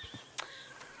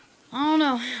 I don't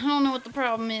know. I don't know what the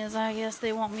problem is. I guess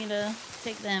they want me to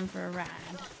take them for a ride.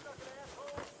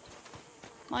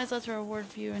 Wise, that's a reward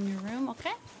for you in your room.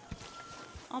 Okay.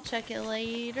 I'll check it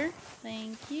later.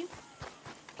 Thank you.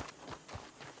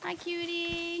 Hi,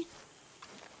 cutie.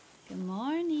 Good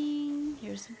morning.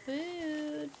 Here's some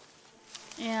food.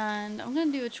 And I'm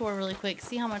gonna do a chore really quick.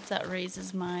 See how much that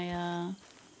raises my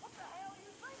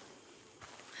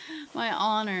my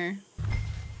honor.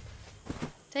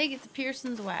 Take it to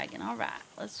Pearson's wagon. All right.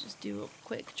 Let's just do a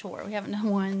quick chore. We haven't done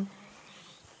one.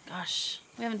 Gosh,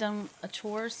 we haven't done a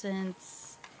chore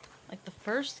since like the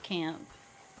first camp.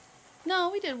 No,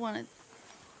 we did one.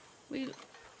 We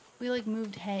like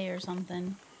moved hay or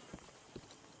something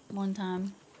one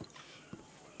time.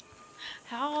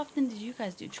 How often did you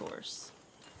guys do chores?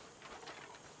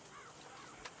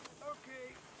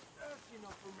 Okay, that's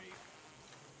enough for me.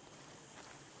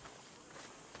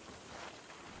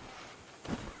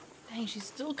 Dang, she's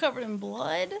still covered in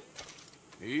blood.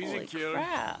 Easy, Holy killer.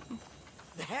 crap.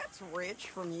 That's rich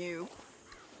from you.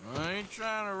 I ain't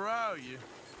trying to rile you.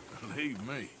 Believe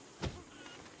me.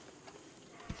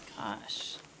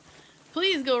 Gosh.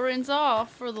 Please go rinse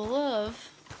off for the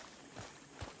love.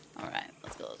 Alright,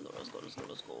 let's go, let's go, let's go, let's go,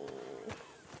 let's go.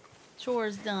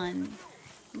 Chores done.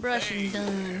 Brushing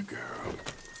done. Girl.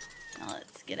 Now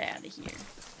let's get out of here.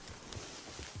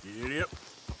 Yep.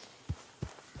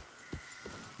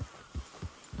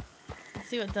 Let's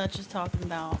see what Dutch is talking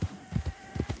about.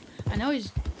 I know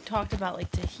he's talked about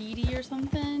like Tahiti or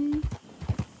something.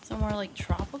 Somewhere like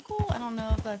tropical. I don't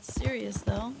know if that's serious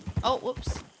though. Oh,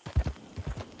 whoops.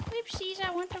 Oopsies,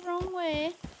 I went the wrong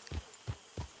way.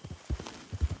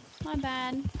 My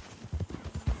bad.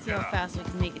 Let's see how fast we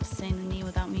can make it to Saint Denis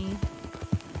without me.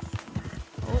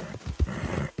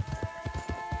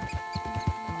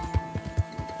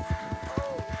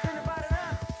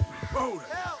 Oh.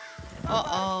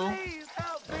 Uh-oh. Please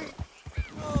help me.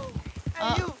 Oh.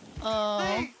 Hey, you.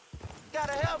 Please.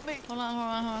 Gotta help me. Hold on, hold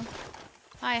on, hold on.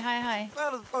 Hi.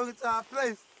 Fellas broke into our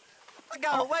place. I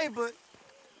got away, but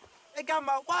they got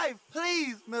my wife.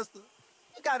 Please, mister.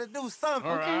 You gotta do something.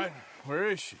 All right. Where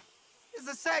is she? It's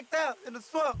a sacked out in the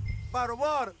swamp by the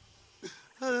water.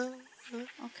 Okay.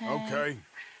 Okay.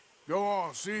 Go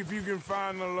on. See if you can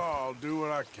find the law. I'll do what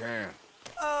I can.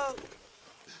 I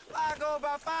go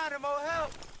about finding more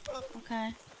help.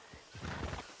 Okay.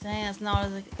 Dang, that's not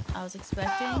as I was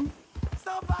expecting. Help.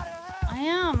 Somebody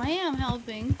help. I am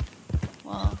helping.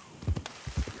 Well.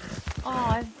 Oh,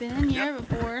 I've been in here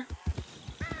before.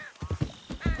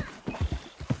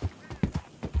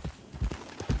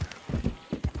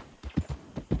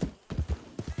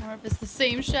 Or if it's the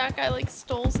same shack I like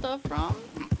stole stuff from.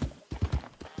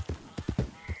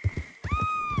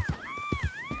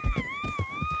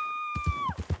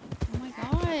 Oh my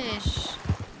gosh. Is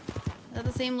that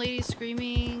the same lady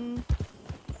screaming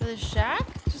for the shack?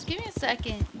 Just give me a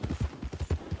second.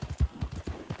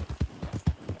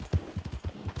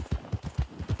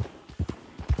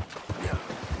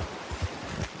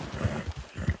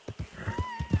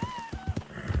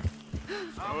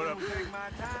 Hold up.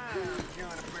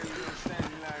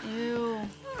 Ew.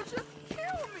 Oh, just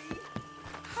kill me.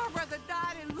 I'd rather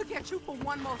die than look at you for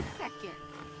one more second.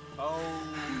 Oh,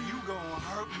 you gonna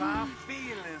hurt my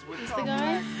feelings with Is the talking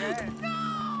guy? like that.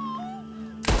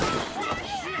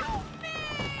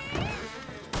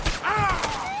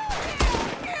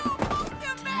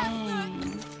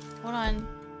 Dang. Hold on.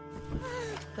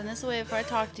 Put this away before I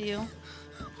talk to you.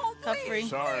 Cuff free.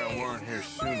 Sorry I weren't here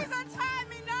sooner.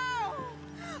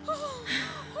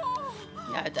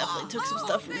 Yeah, I definitely took some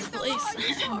stuff from your place.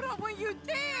 When you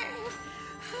did.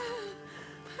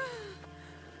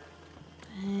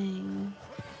 Dang.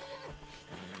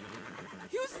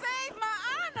 You saved my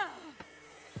honor.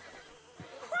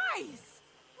 Christ,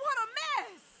 what a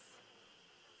mess.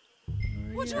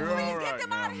 Would you You're please all get right them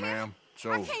now, out of here? ma'am. I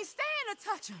can't stand to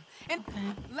touch them. And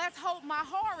let's hope my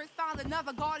Horus found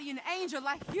another guardian angel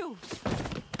like you.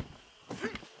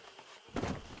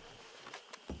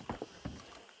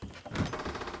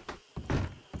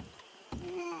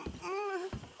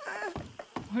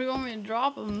 Where do you want me to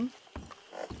drop him?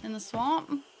 In the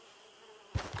swamp?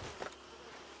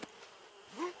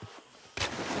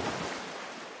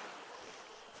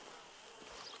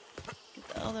 Get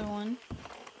the other one.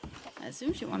 I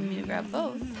assume she wanted me to grab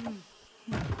both.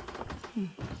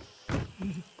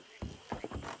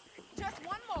 Just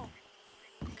one more.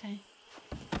 Okay.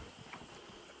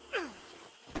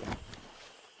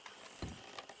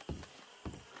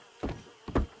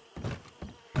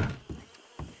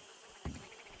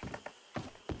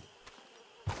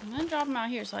 I'm gonna drop him out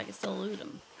here so I can still loot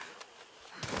him.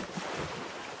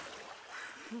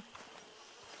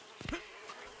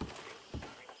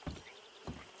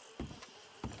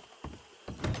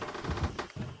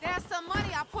 There's some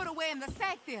money I put away in the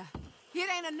sack there. It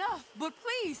ain't enough, but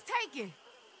please take it.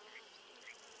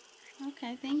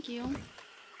 Okay, thank you.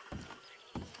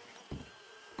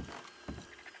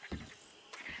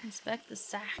 Inspect the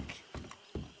sack.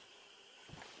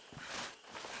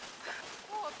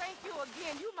 Oh, thank you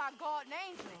again. You my guardian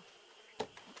angel.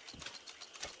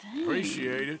 Dang.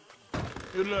 Appreciate it.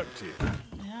 Good luck to you.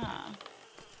 Yeah.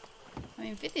 I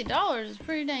mean, $50 is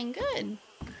pretty dang good.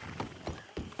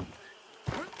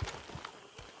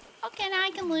 Okay, now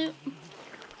I can loot.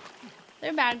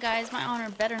 They're bad guys. My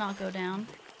honor better not go down.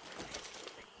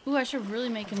 Ooh, I should really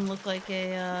make him look like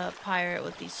a pirate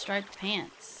with these striped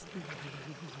pants.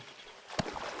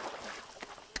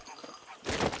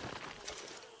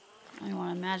 I don't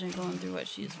want to imagine going through what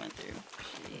she just went through.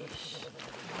 Sheesh.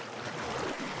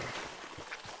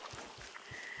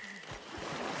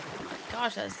 Oh my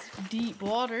gosh, that's deep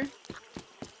water.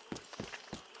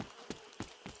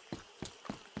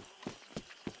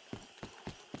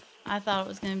 I thought it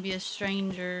was going to be a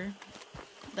stranger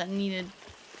that needed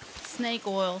snake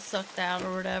oil sucked out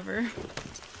or whatever.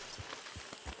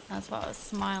 That's why I was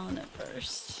smiling at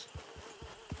first.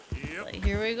 Yep. Like,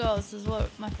 here we go. This is what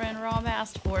my friend Rob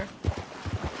asked for.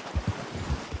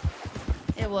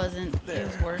 It wasn't. It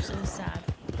was worse. It was sad.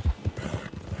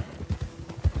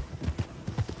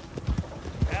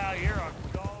 Now you're a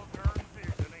doggone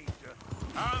vision, ain't you?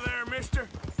 Hi there, mister.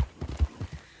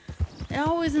 They're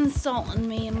always insulting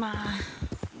me and my,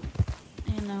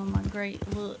 you know, my great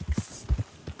looks.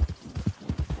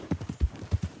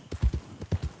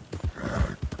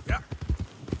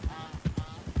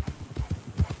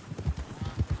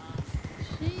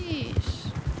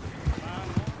 Sheesh.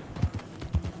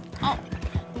 Oh,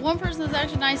 the one person that's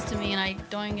actually nice to me and I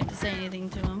don't even get to say anything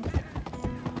to him.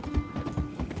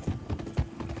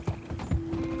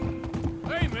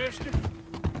 Hey, mister.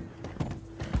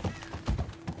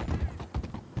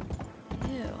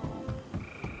 Ew.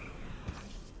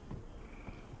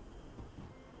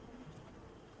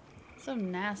 So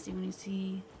nasty when you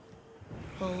see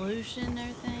pollution and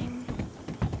everything.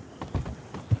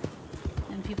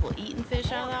 And people eating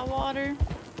fish out of that water.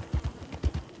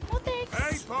 Well, thanks.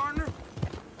 Hey, partner.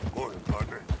 Morning,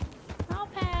 partner. I'll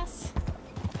pass.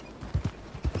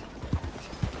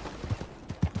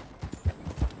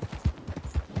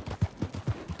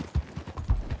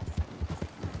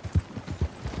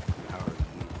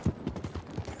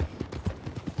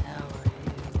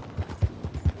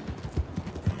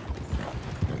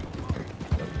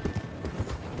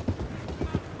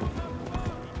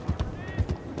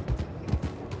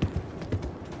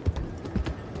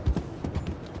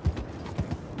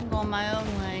 I'm going my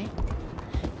own way.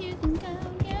 You can go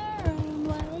your own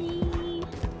way.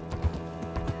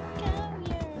 Go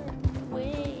your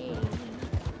way.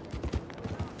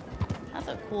 That's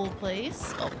a cool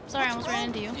place. Oh, sorry, I almost ran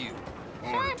into you.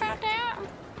 Sorry about that.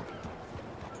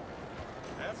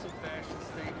 That's a fashion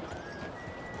statement.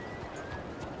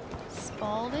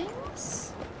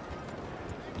 Spaldings.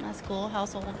 That's cool.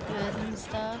 Household goods and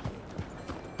stuff.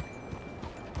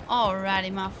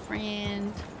 Alrighty, my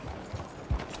friend.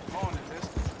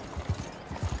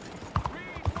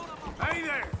 Hey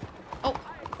there! Oh.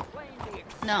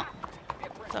 No.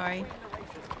 Sorry.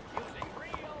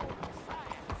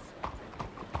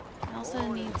 I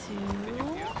also need to...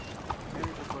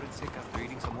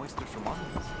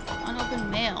 Unopened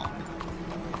mail.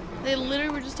 They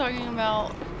literally were just talking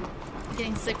about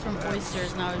getting sick from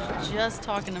oysters, and I was just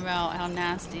talking about how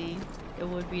nasty it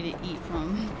would be to eat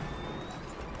from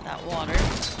that water.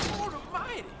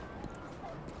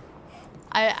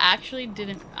 I actually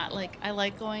didn't I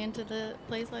like going into the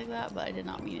place like that, but I did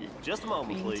not mean it. Just a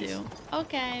moment, please.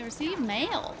 Okay, receive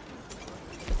mail.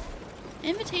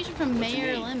 Invitation from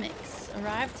Mayor Limix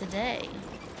arrived today.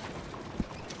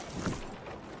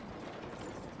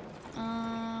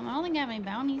 I don't think I have any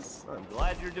bounties. I'm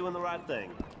glad you're doing the right thing.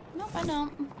 Nope, I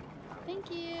don't. Thank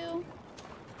you.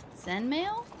 Send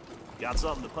mail? Got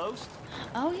something to post?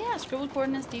 Oh yeah, scribbled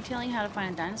coordinates detailing how to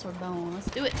find a dinosaur bone.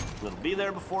 Let's do it. It'll be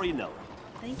there before you know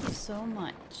it. Thank you so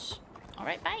much. All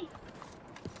right, bye.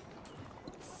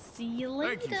 See you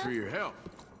later. Thank you for your help.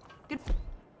 Good.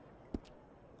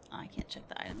 Oh, I can't check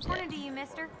the items Morning yet. to you,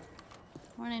 mister.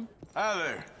 Morning. Hi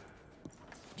there.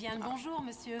 Bien le bonjour,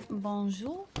 monsieur.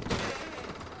 Bonjour.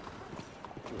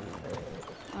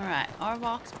 All right, our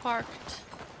box parked.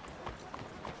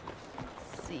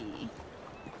 Let's see.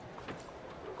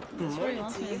 This where he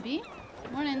wants me to be.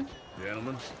 Morning.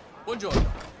 Gentlemen. Buongiorno.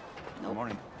 Nope.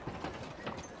 Morning.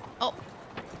 Oh.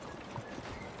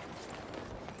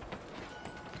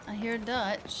 I hear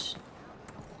Dutch.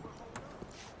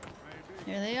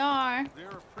 Here they are. They're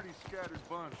a pretty scattered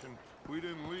bunch, and we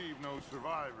didn't leave no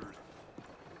survivors.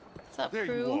 What's up, There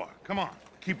crew? you are. Come on,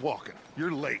 keep walking.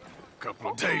 You're late.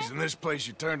 Couple of days in this place,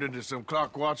 you turned into some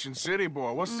clock-watching city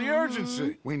boy. What's the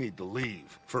urgency? We need to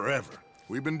leave forever.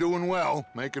 We've been doing well,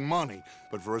 making money,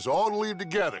 but for us all to leave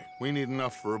together, we need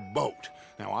enough for a boat.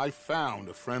 Now, I found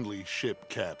a friendly ship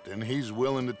captain. He's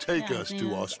willing to take us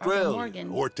to Australia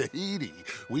or Tahiti.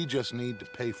 We just need to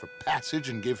pay for passage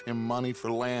and give him money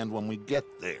for land when we get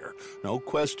there. No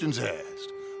questions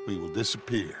asked. We will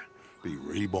disappear, be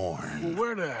reborn. Well,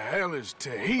 where the hell is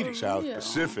Tahiti? South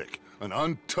Pacific, an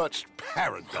untouched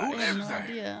paradise. Who lives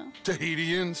there?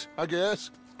 Tahitians, I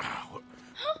guess.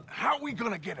 How are we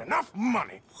gonna get enough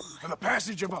money for the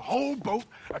passage of a whole boat,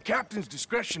 a captain's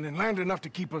discretion, and land enough to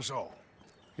keep us all?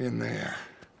 In there.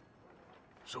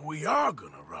 So we are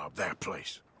gonna rob that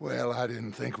place. Well, I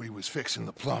didn't think we was fixing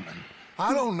the plumbing.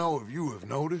 I don't know if you have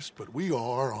noticed, but we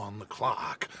are on the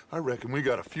clock. I reckon we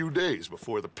got a few days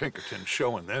before the Pinkerton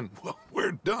show, and then, well,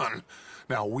 we're done.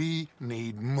 Now, we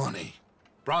need money.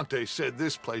 Bronte said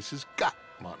this place has got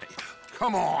money.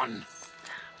 Come on.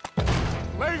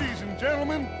 Ladies and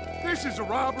gentlemen, this is a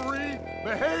robbery.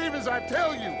 Behave as I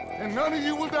tell you, and none of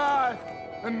you will die.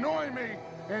 Annoy me,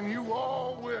 and you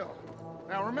all will.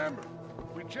 Now remember,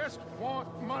 we just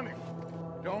want money.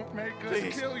 Don't make us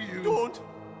Please, kill you. don't.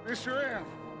 Mr. M,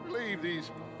 relieve these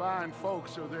fine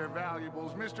folks of their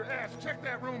valuables. Mr. S, check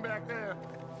that room back there.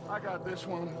 I got this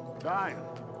one. Diane,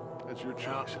 that's your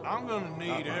choice. Now, I'm gonna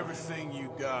need everything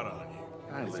you got on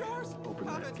you. Kindly open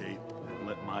that gate and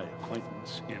let my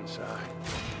acquaintance inside.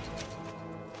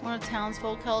 One of the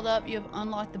townsfolk held up. You have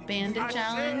unlocked the bandit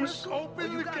challenge. Said,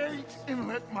 open the gate and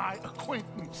let my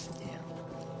acquaintance in.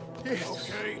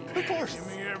 Yes. Okay, Of course. give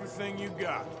me everything you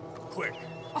got. Quick.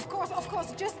 Of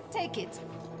course, just take it.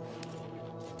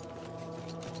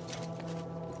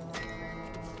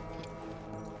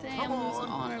 Damn, there's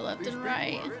honor left and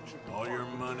right. All your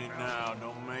money now.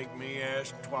 Don't make me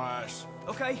ask twice.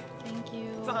 Okay. Thank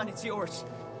you. Fine, it's yours.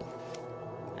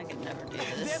 I can never do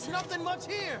There's this. nothing much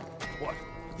here. What?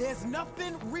 There's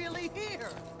nothing really here.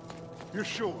 You're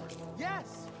sure?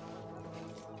 Yes.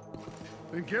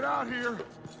 Then get out here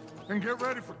and get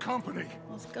ready for company.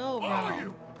 Let's go, bro. All of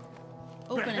you.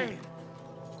 Open it. Behave.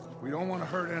 We don't want to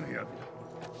hurt any of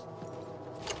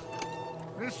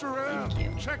you. Mr.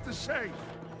 M, check the safe.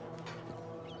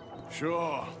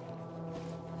 Sure.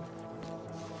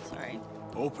 Sorry.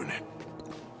 Open it.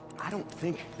 I don't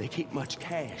think they keep much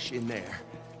cash in there.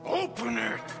 Open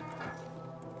it!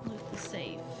 Loot the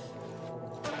safe.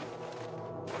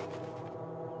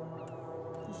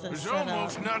 There's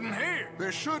almost nothing here.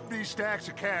 There should be stacks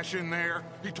of cash in there.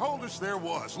 He told us there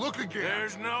was. Look again.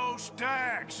 There's no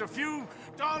stacks. A few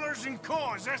dollars in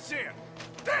coins. That's it.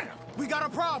 Damn! We got a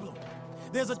problem.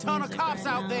 There's a ton of cops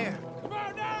out there. Come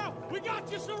on now! We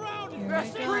got you surrounded!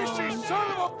 That greasy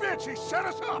son of a bitch! He set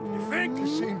us up! You think?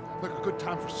 This seemed like a good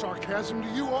time for sarcasm to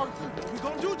you, Arthur? What we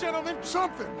gonna do, gentlemen?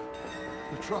 Something.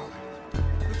 We try.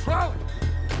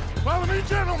 Follow me,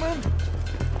 gentlemen!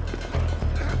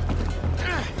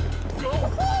 Go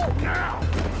now!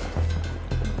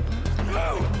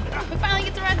 We finally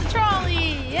get to ride the trolley!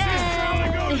 Yay! Is this trolley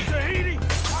go to Tahiti? I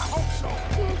hope so.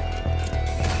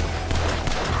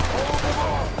 Hold them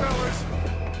off, fellas.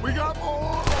 We got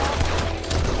more.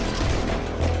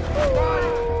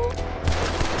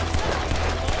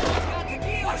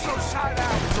 Watch those side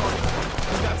alleys on you.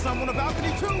 We got some on the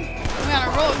balcony too. We got a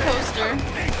roller coaster.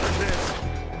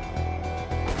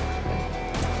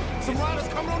 Some riders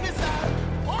coming on this side.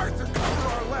 Arthur, cover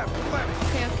our left.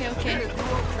 Okay. You okay?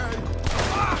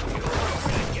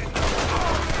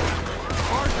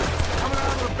 Arthur, coming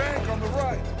out of the bank on the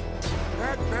right.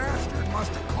 That bastard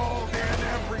must have called in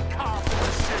every cop in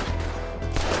the city.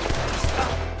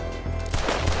 Stop.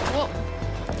 Whoa.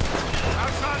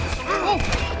 Outside the saloon.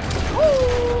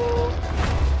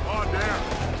 Oh, damn.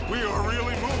 We are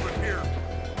really moving here.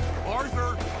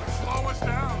 Arthur, slow us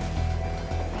down.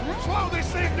 What? Slow this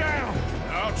thing down.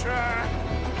 I'll try.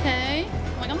 Okay.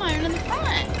 Like I'm iron in the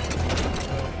front.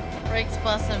 Brakes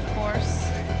busted, of course.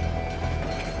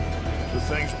 The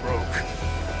thing's broke.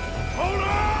 Hold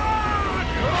on!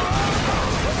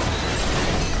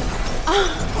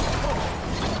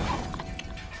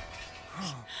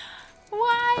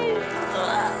 Why?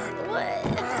 What?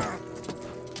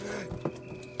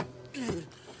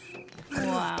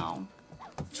 Wow.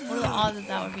 What are the odds that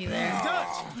that would be there?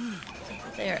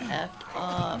 They are effed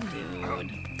up,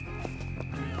 dude.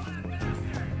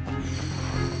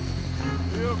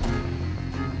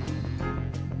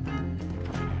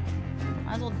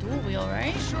 Might as well dual wheel,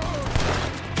 right?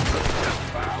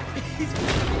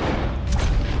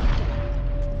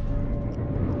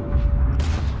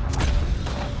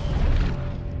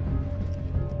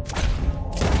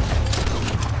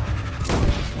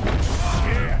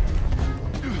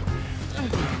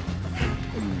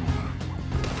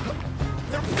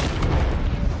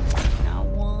 Got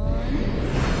one.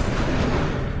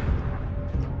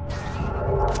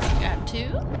 Got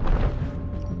two.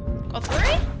 Got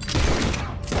three.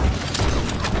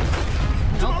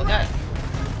 Nope, I got.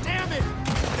 Damn it!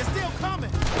 They're still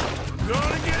coming!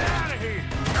 Gonna get out of here!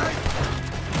 Right?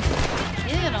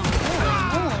 Get 'em. Holy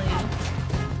moly.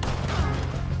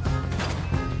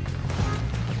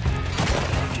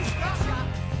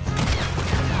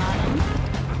 Got 'em.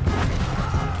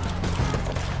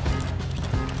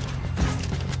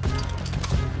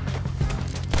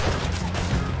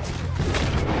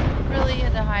 Really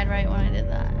had to hide right when I did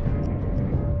that.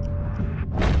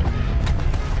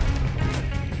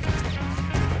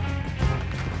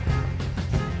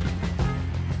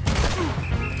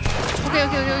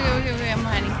 Okay, I'm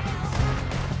hiding.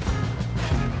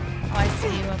 Oh, I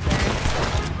see you up there.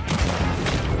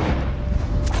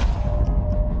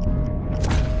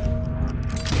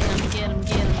 Get him.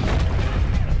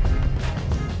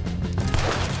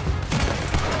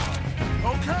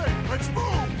 Okay, let's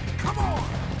move! Come on!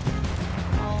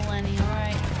 Oh, Lenny,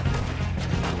 alright.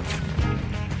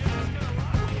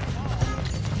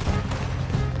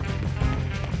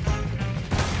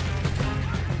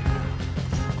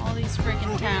 All these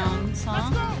freaking towns, huh?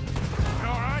 You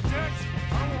alright, Dex?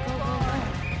 Go.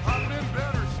 I've been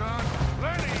better, son.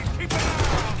 Lenny, keep an eye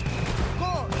out!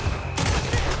 Lord!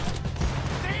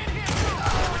 Stay in here!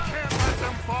 We can't let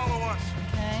them follow us.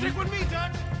 Okay. Stick with me,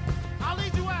 Dutch! I'll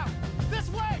lead you out! This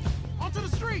way! Onto the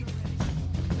street!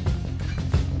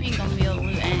 We ain't gonna be able to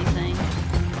loot anything.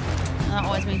 That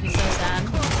always makes me so sad.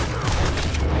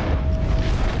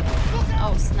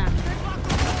 Oh, snap.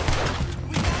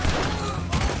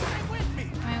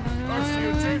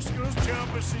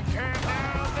 Jump us and can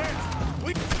down there.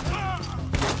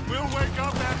 We'll wake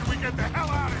up after we get the hell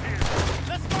out of here.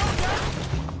 Let's go, Dutch!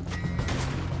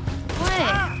 What?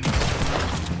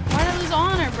 Why'd I lose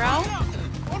honor, bro?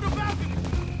 On the balcony!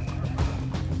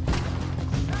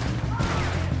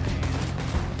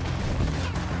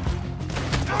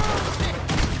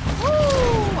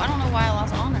 Woo! I don't know why I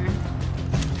lost honor.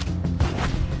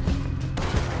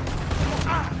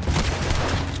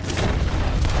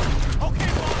 Okay,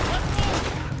 boss, let's move!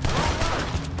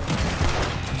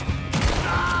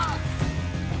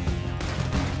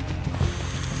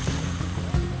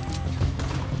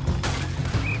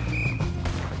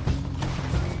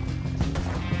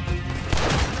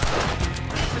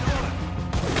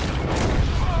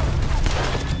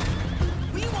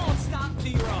 We won't stop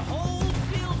till you're a whole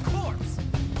filled corpse.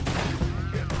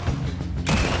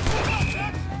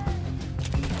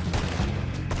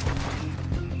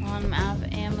 I'm out of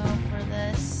ammo for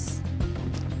this.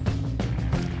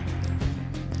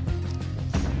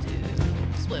 Do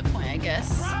split point, I guess.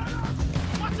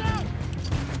 Watch out!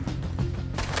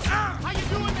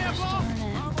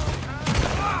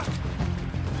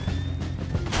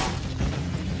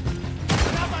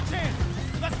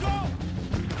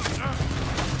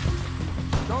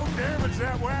 Don't damage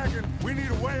that wagon. We need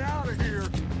a way out of here.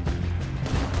 For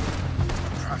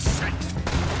Christ's sake.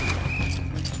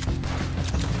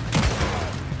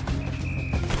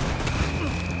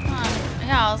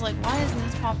 Yeah, I was like, why isn't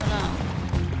this popping up?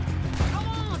 Come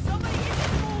on, somebody get this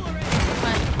fool already.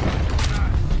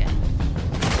 Okay.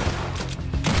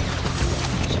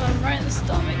 Shot him right in the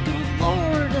stomach. Good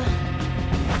lord.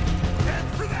 Head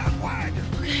for that wagon.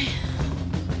 Okay.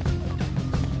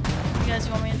 You guys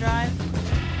want me to drive?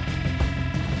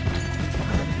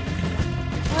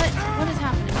 What is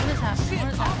happening? What is happening?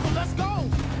 What is happening? Let's go.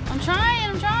 I'm trying.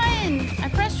 I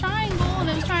pressed triangle and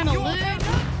it was trying to loop.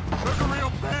 Took a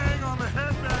real bang on the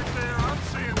head back there. I'm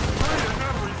seeing three and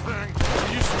everything.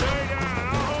 You stay down and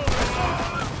I'll hold them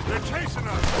off. They're chasing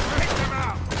us. Take them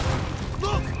out.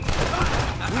 Look!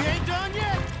 We ain't done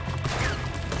yet.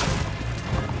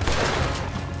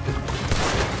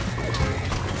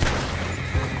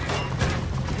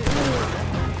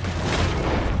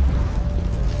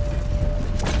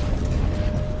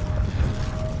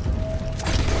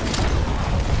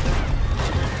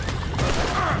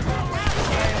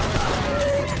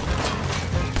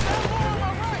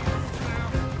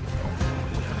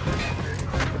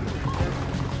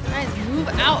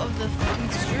 Out of the fucking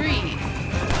street.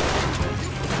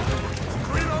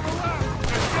 Three on the left.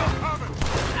 They're still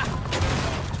coming.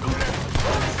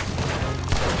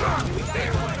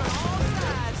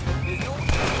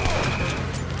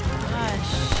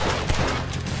 Gosh.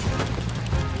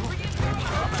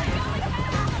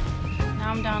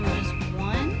 Now I'm down to just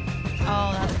one.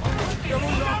 Oh, that's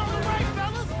why.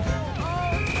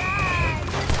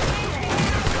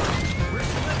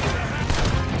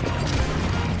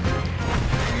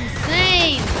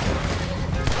 Insane.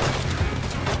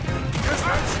 Just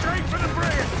head straight for the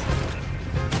bridge.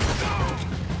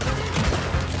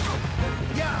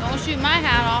 Don't shoot my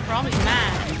hat off or I'll be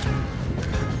mad.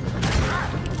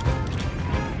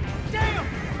 Damn!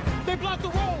 They blocked the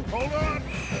road. Hold on.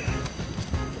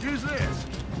 Use this.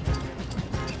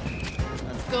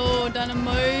 Let's go,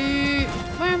 dynamite.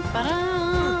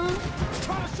 Ba-da.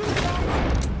 Try to shoot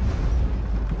someone.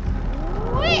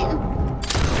 Wait.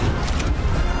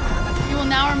 You will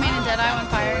now remain in Deadeye when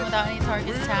firing without any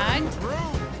targets tagged.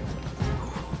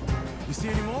 You see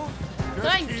any more? Did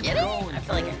I get it? I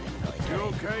feel like I didn't really get You it.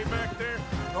 okay back there?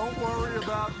 Don't worry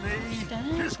about me.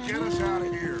 Just get us out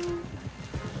of here.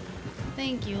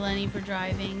 Thank you, Lenny, for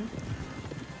driving.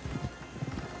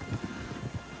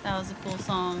 That was a cool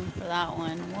song for that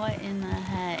one. What in the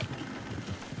heck?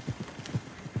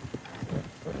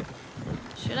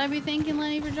 Should I be thanking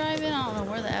Lenny for driving? I don't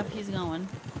know where the F he's going.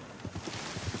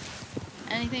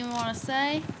 Anything we want to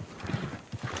say?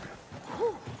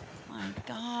 My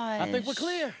gosh. I think we're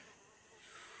clear.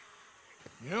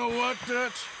 You know what,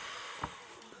 Dutch?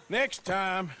 Next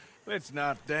time, let's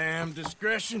not damn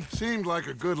discretion. Seemed like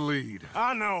a good lead.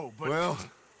 I know, but... Well,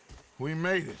 we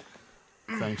made it.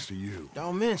 Thanks to you.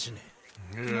 Don't mention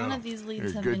it. Yeah, None of these leads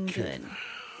you're a have good been kid.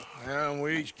 good. and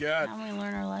we each got Now we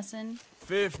learn our lesson.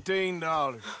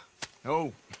 $15.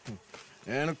 Oh,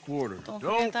 and a quarter. Don't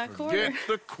forget that quarter. Forget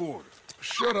the quarter.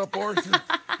 Shut up, Arthur.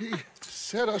 He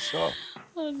set us up.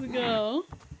 Let's go.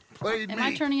 Played Am me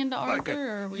I turning into like Arthur, a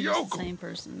or are we just the yokel. same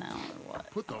person now, or what?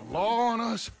 Put the law on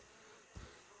us?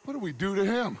 What did we do to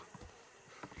him?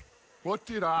 What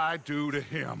did I do to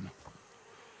him?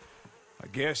 I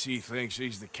guess he thinks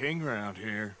he's the king around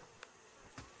here.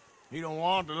 He don't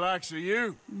want the likes of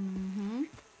you. Mm-hmm.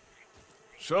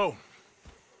 So,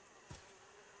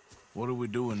 what are we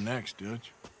doing next,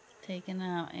 Dutch? Taking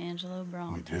out Angelo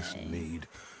Bronte. We just need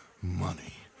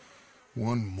money.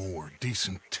 One more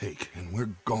decent take, and we're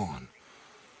gone.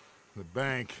 The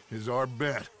bank is our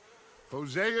bet.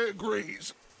 Hosea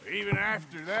agrees. Even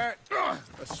after that?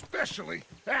 Especially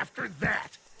after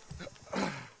that. I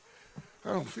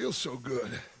don't feel so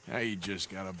good. Now you just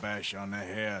got a bash on the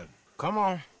head. Come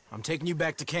on. I'm taking you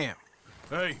back to camp.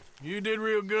 Hey, you did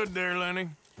real good there, Lenny.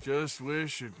 Just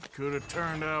wish it could have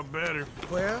turned out better.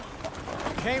 Well,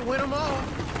 can't win them all.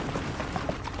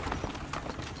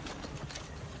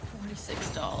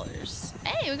 $46.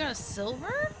 Hey, we got a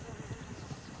silver?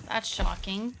 That's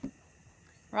shocking.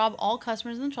 Rob all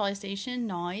customers in the trolley station.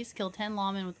 Nice. Kill 10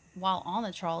 lawmen while on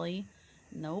the trolley.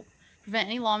 Nope. Prevent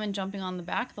any lawmen jumping on the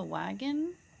back of the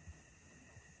wagon.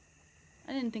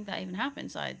 I didn't think that even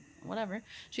happened, so whatever.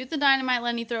 Shoot the dynamite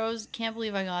Lenny throws. Can't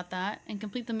believe I got that. And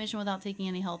complete the mission without taking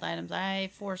any health items. I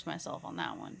forced myself on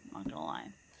that one. Not gonna lie.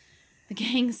 The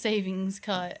gang savings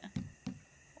cut.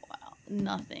 Wow.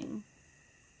 Nothing.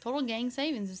 Total gang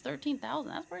savings is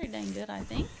 13,000. That's pretty dang good, I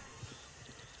think.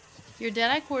 Your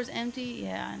Deadeye core is empty.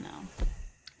 Yeah, I know.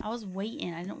 I was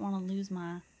waiting. I didn't want to lose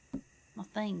my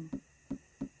my thing.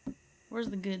 Where's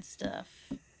the good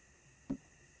stuff?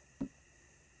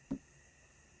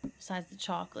 Besides the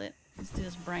chocolate. Let's do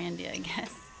this brandy, I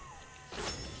guess.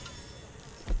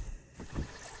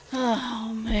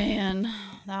 Oh, man.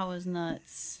 That was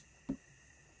nuts.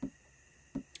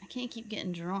 I can't keep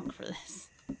getting drunk for this.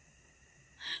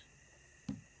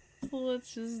 So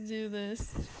let's just do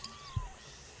this.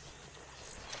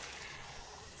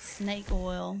 Snake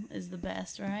oil is the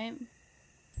best, right?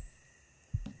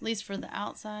 At least for the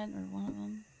outside, or one of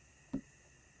them.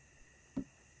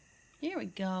 Here we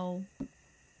go.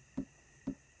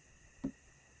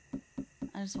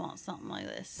 I just want something like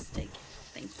this. Take it.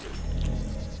 Thank you.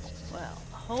 Well,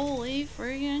 holy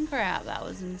friggin' crap. That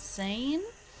was insane.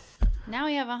 Now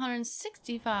we have a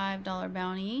 $165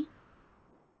 bounty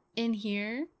in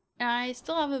here. And I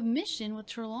still have a mission with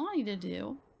Trelawney to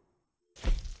do.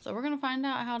 So we're going to find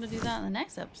out how to do that in the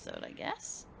next episode, I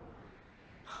guess.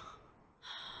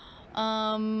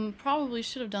 Probably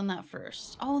should have done that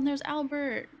first. Oh, and there's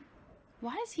Albert.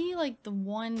 Why is he like the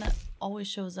one that always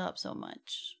shows up so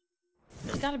much?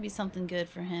 There's got to be something good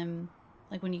for him,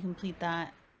 like when you complete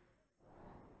that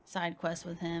side quest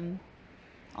with him.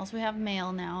 Also, we have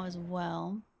mail now as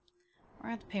well. We're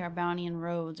gonna have to pay our bounty in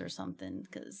Rhodes or something,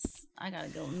 because I gotta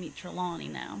go meet Trelawney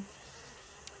now.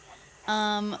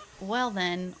 Well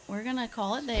then, we're gonna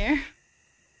call it there.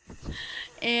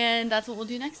 And that's what we'll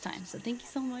do next time. So thank you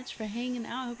so much for hanging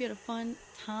out. I hope you had a fun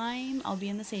time. I'll be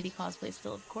in the Sadie cosplay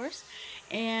still, of course.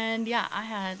 And yeah, I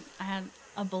had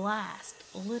a blast.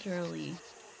 Literally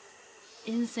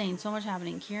insane. So much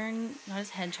happening. Kieran got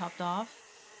his head chopped off.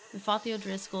 We fought the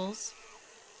O'Driscolls.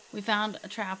 We found a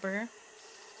trapper.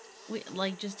 We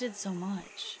like just did so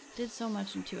much. Did so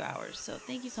much in 2 hours. So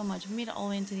thank you so much. We made it all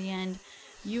the way into the end.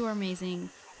 You are amazing.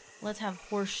 Let's have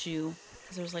horseshoe,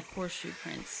 because there's like horseshoe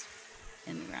prints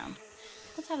in the ground.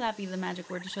 Let's have that be the magic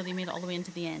word to show that you made it all the way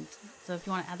into the end. So if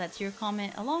you want to add that to your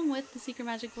comment along with the secret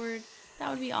magic word, that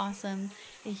would be awesome.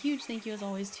 A huge thank you as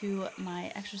always to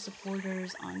my extra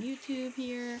supporters on YouTube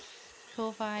here,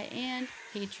 Ko-Fi, and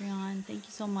Patreon. Thank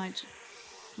you so much.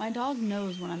 My dog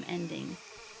knows when I'm ending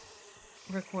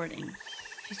recording.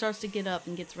 She starts to get up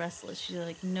and gets restless. She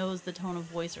like knows the tone of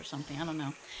voice or something. I don't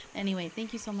know. Anyway,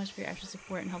 thank you so much for your extra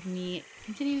support and helping me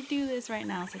continue to do this right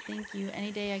now. So thank you.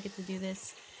 Any day I get to do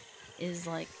this is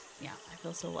like, yeah, I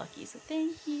feel so lucky. So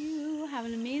thank you. Have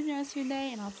an amazing rest of your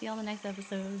day, and I'll see you on the next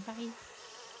episode. Bye.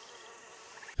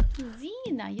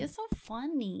 Xena, you're so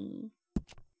funny.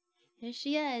 Here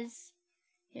she is.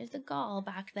 Here's the gall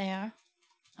back there.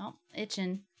 Oh,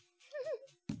 itching.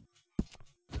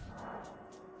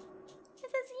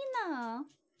 Xena.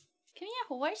 Come here,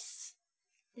 horse.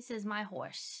 This is my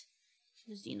horse.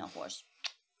 This is Xena horse.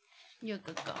 You're a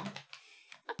good girl.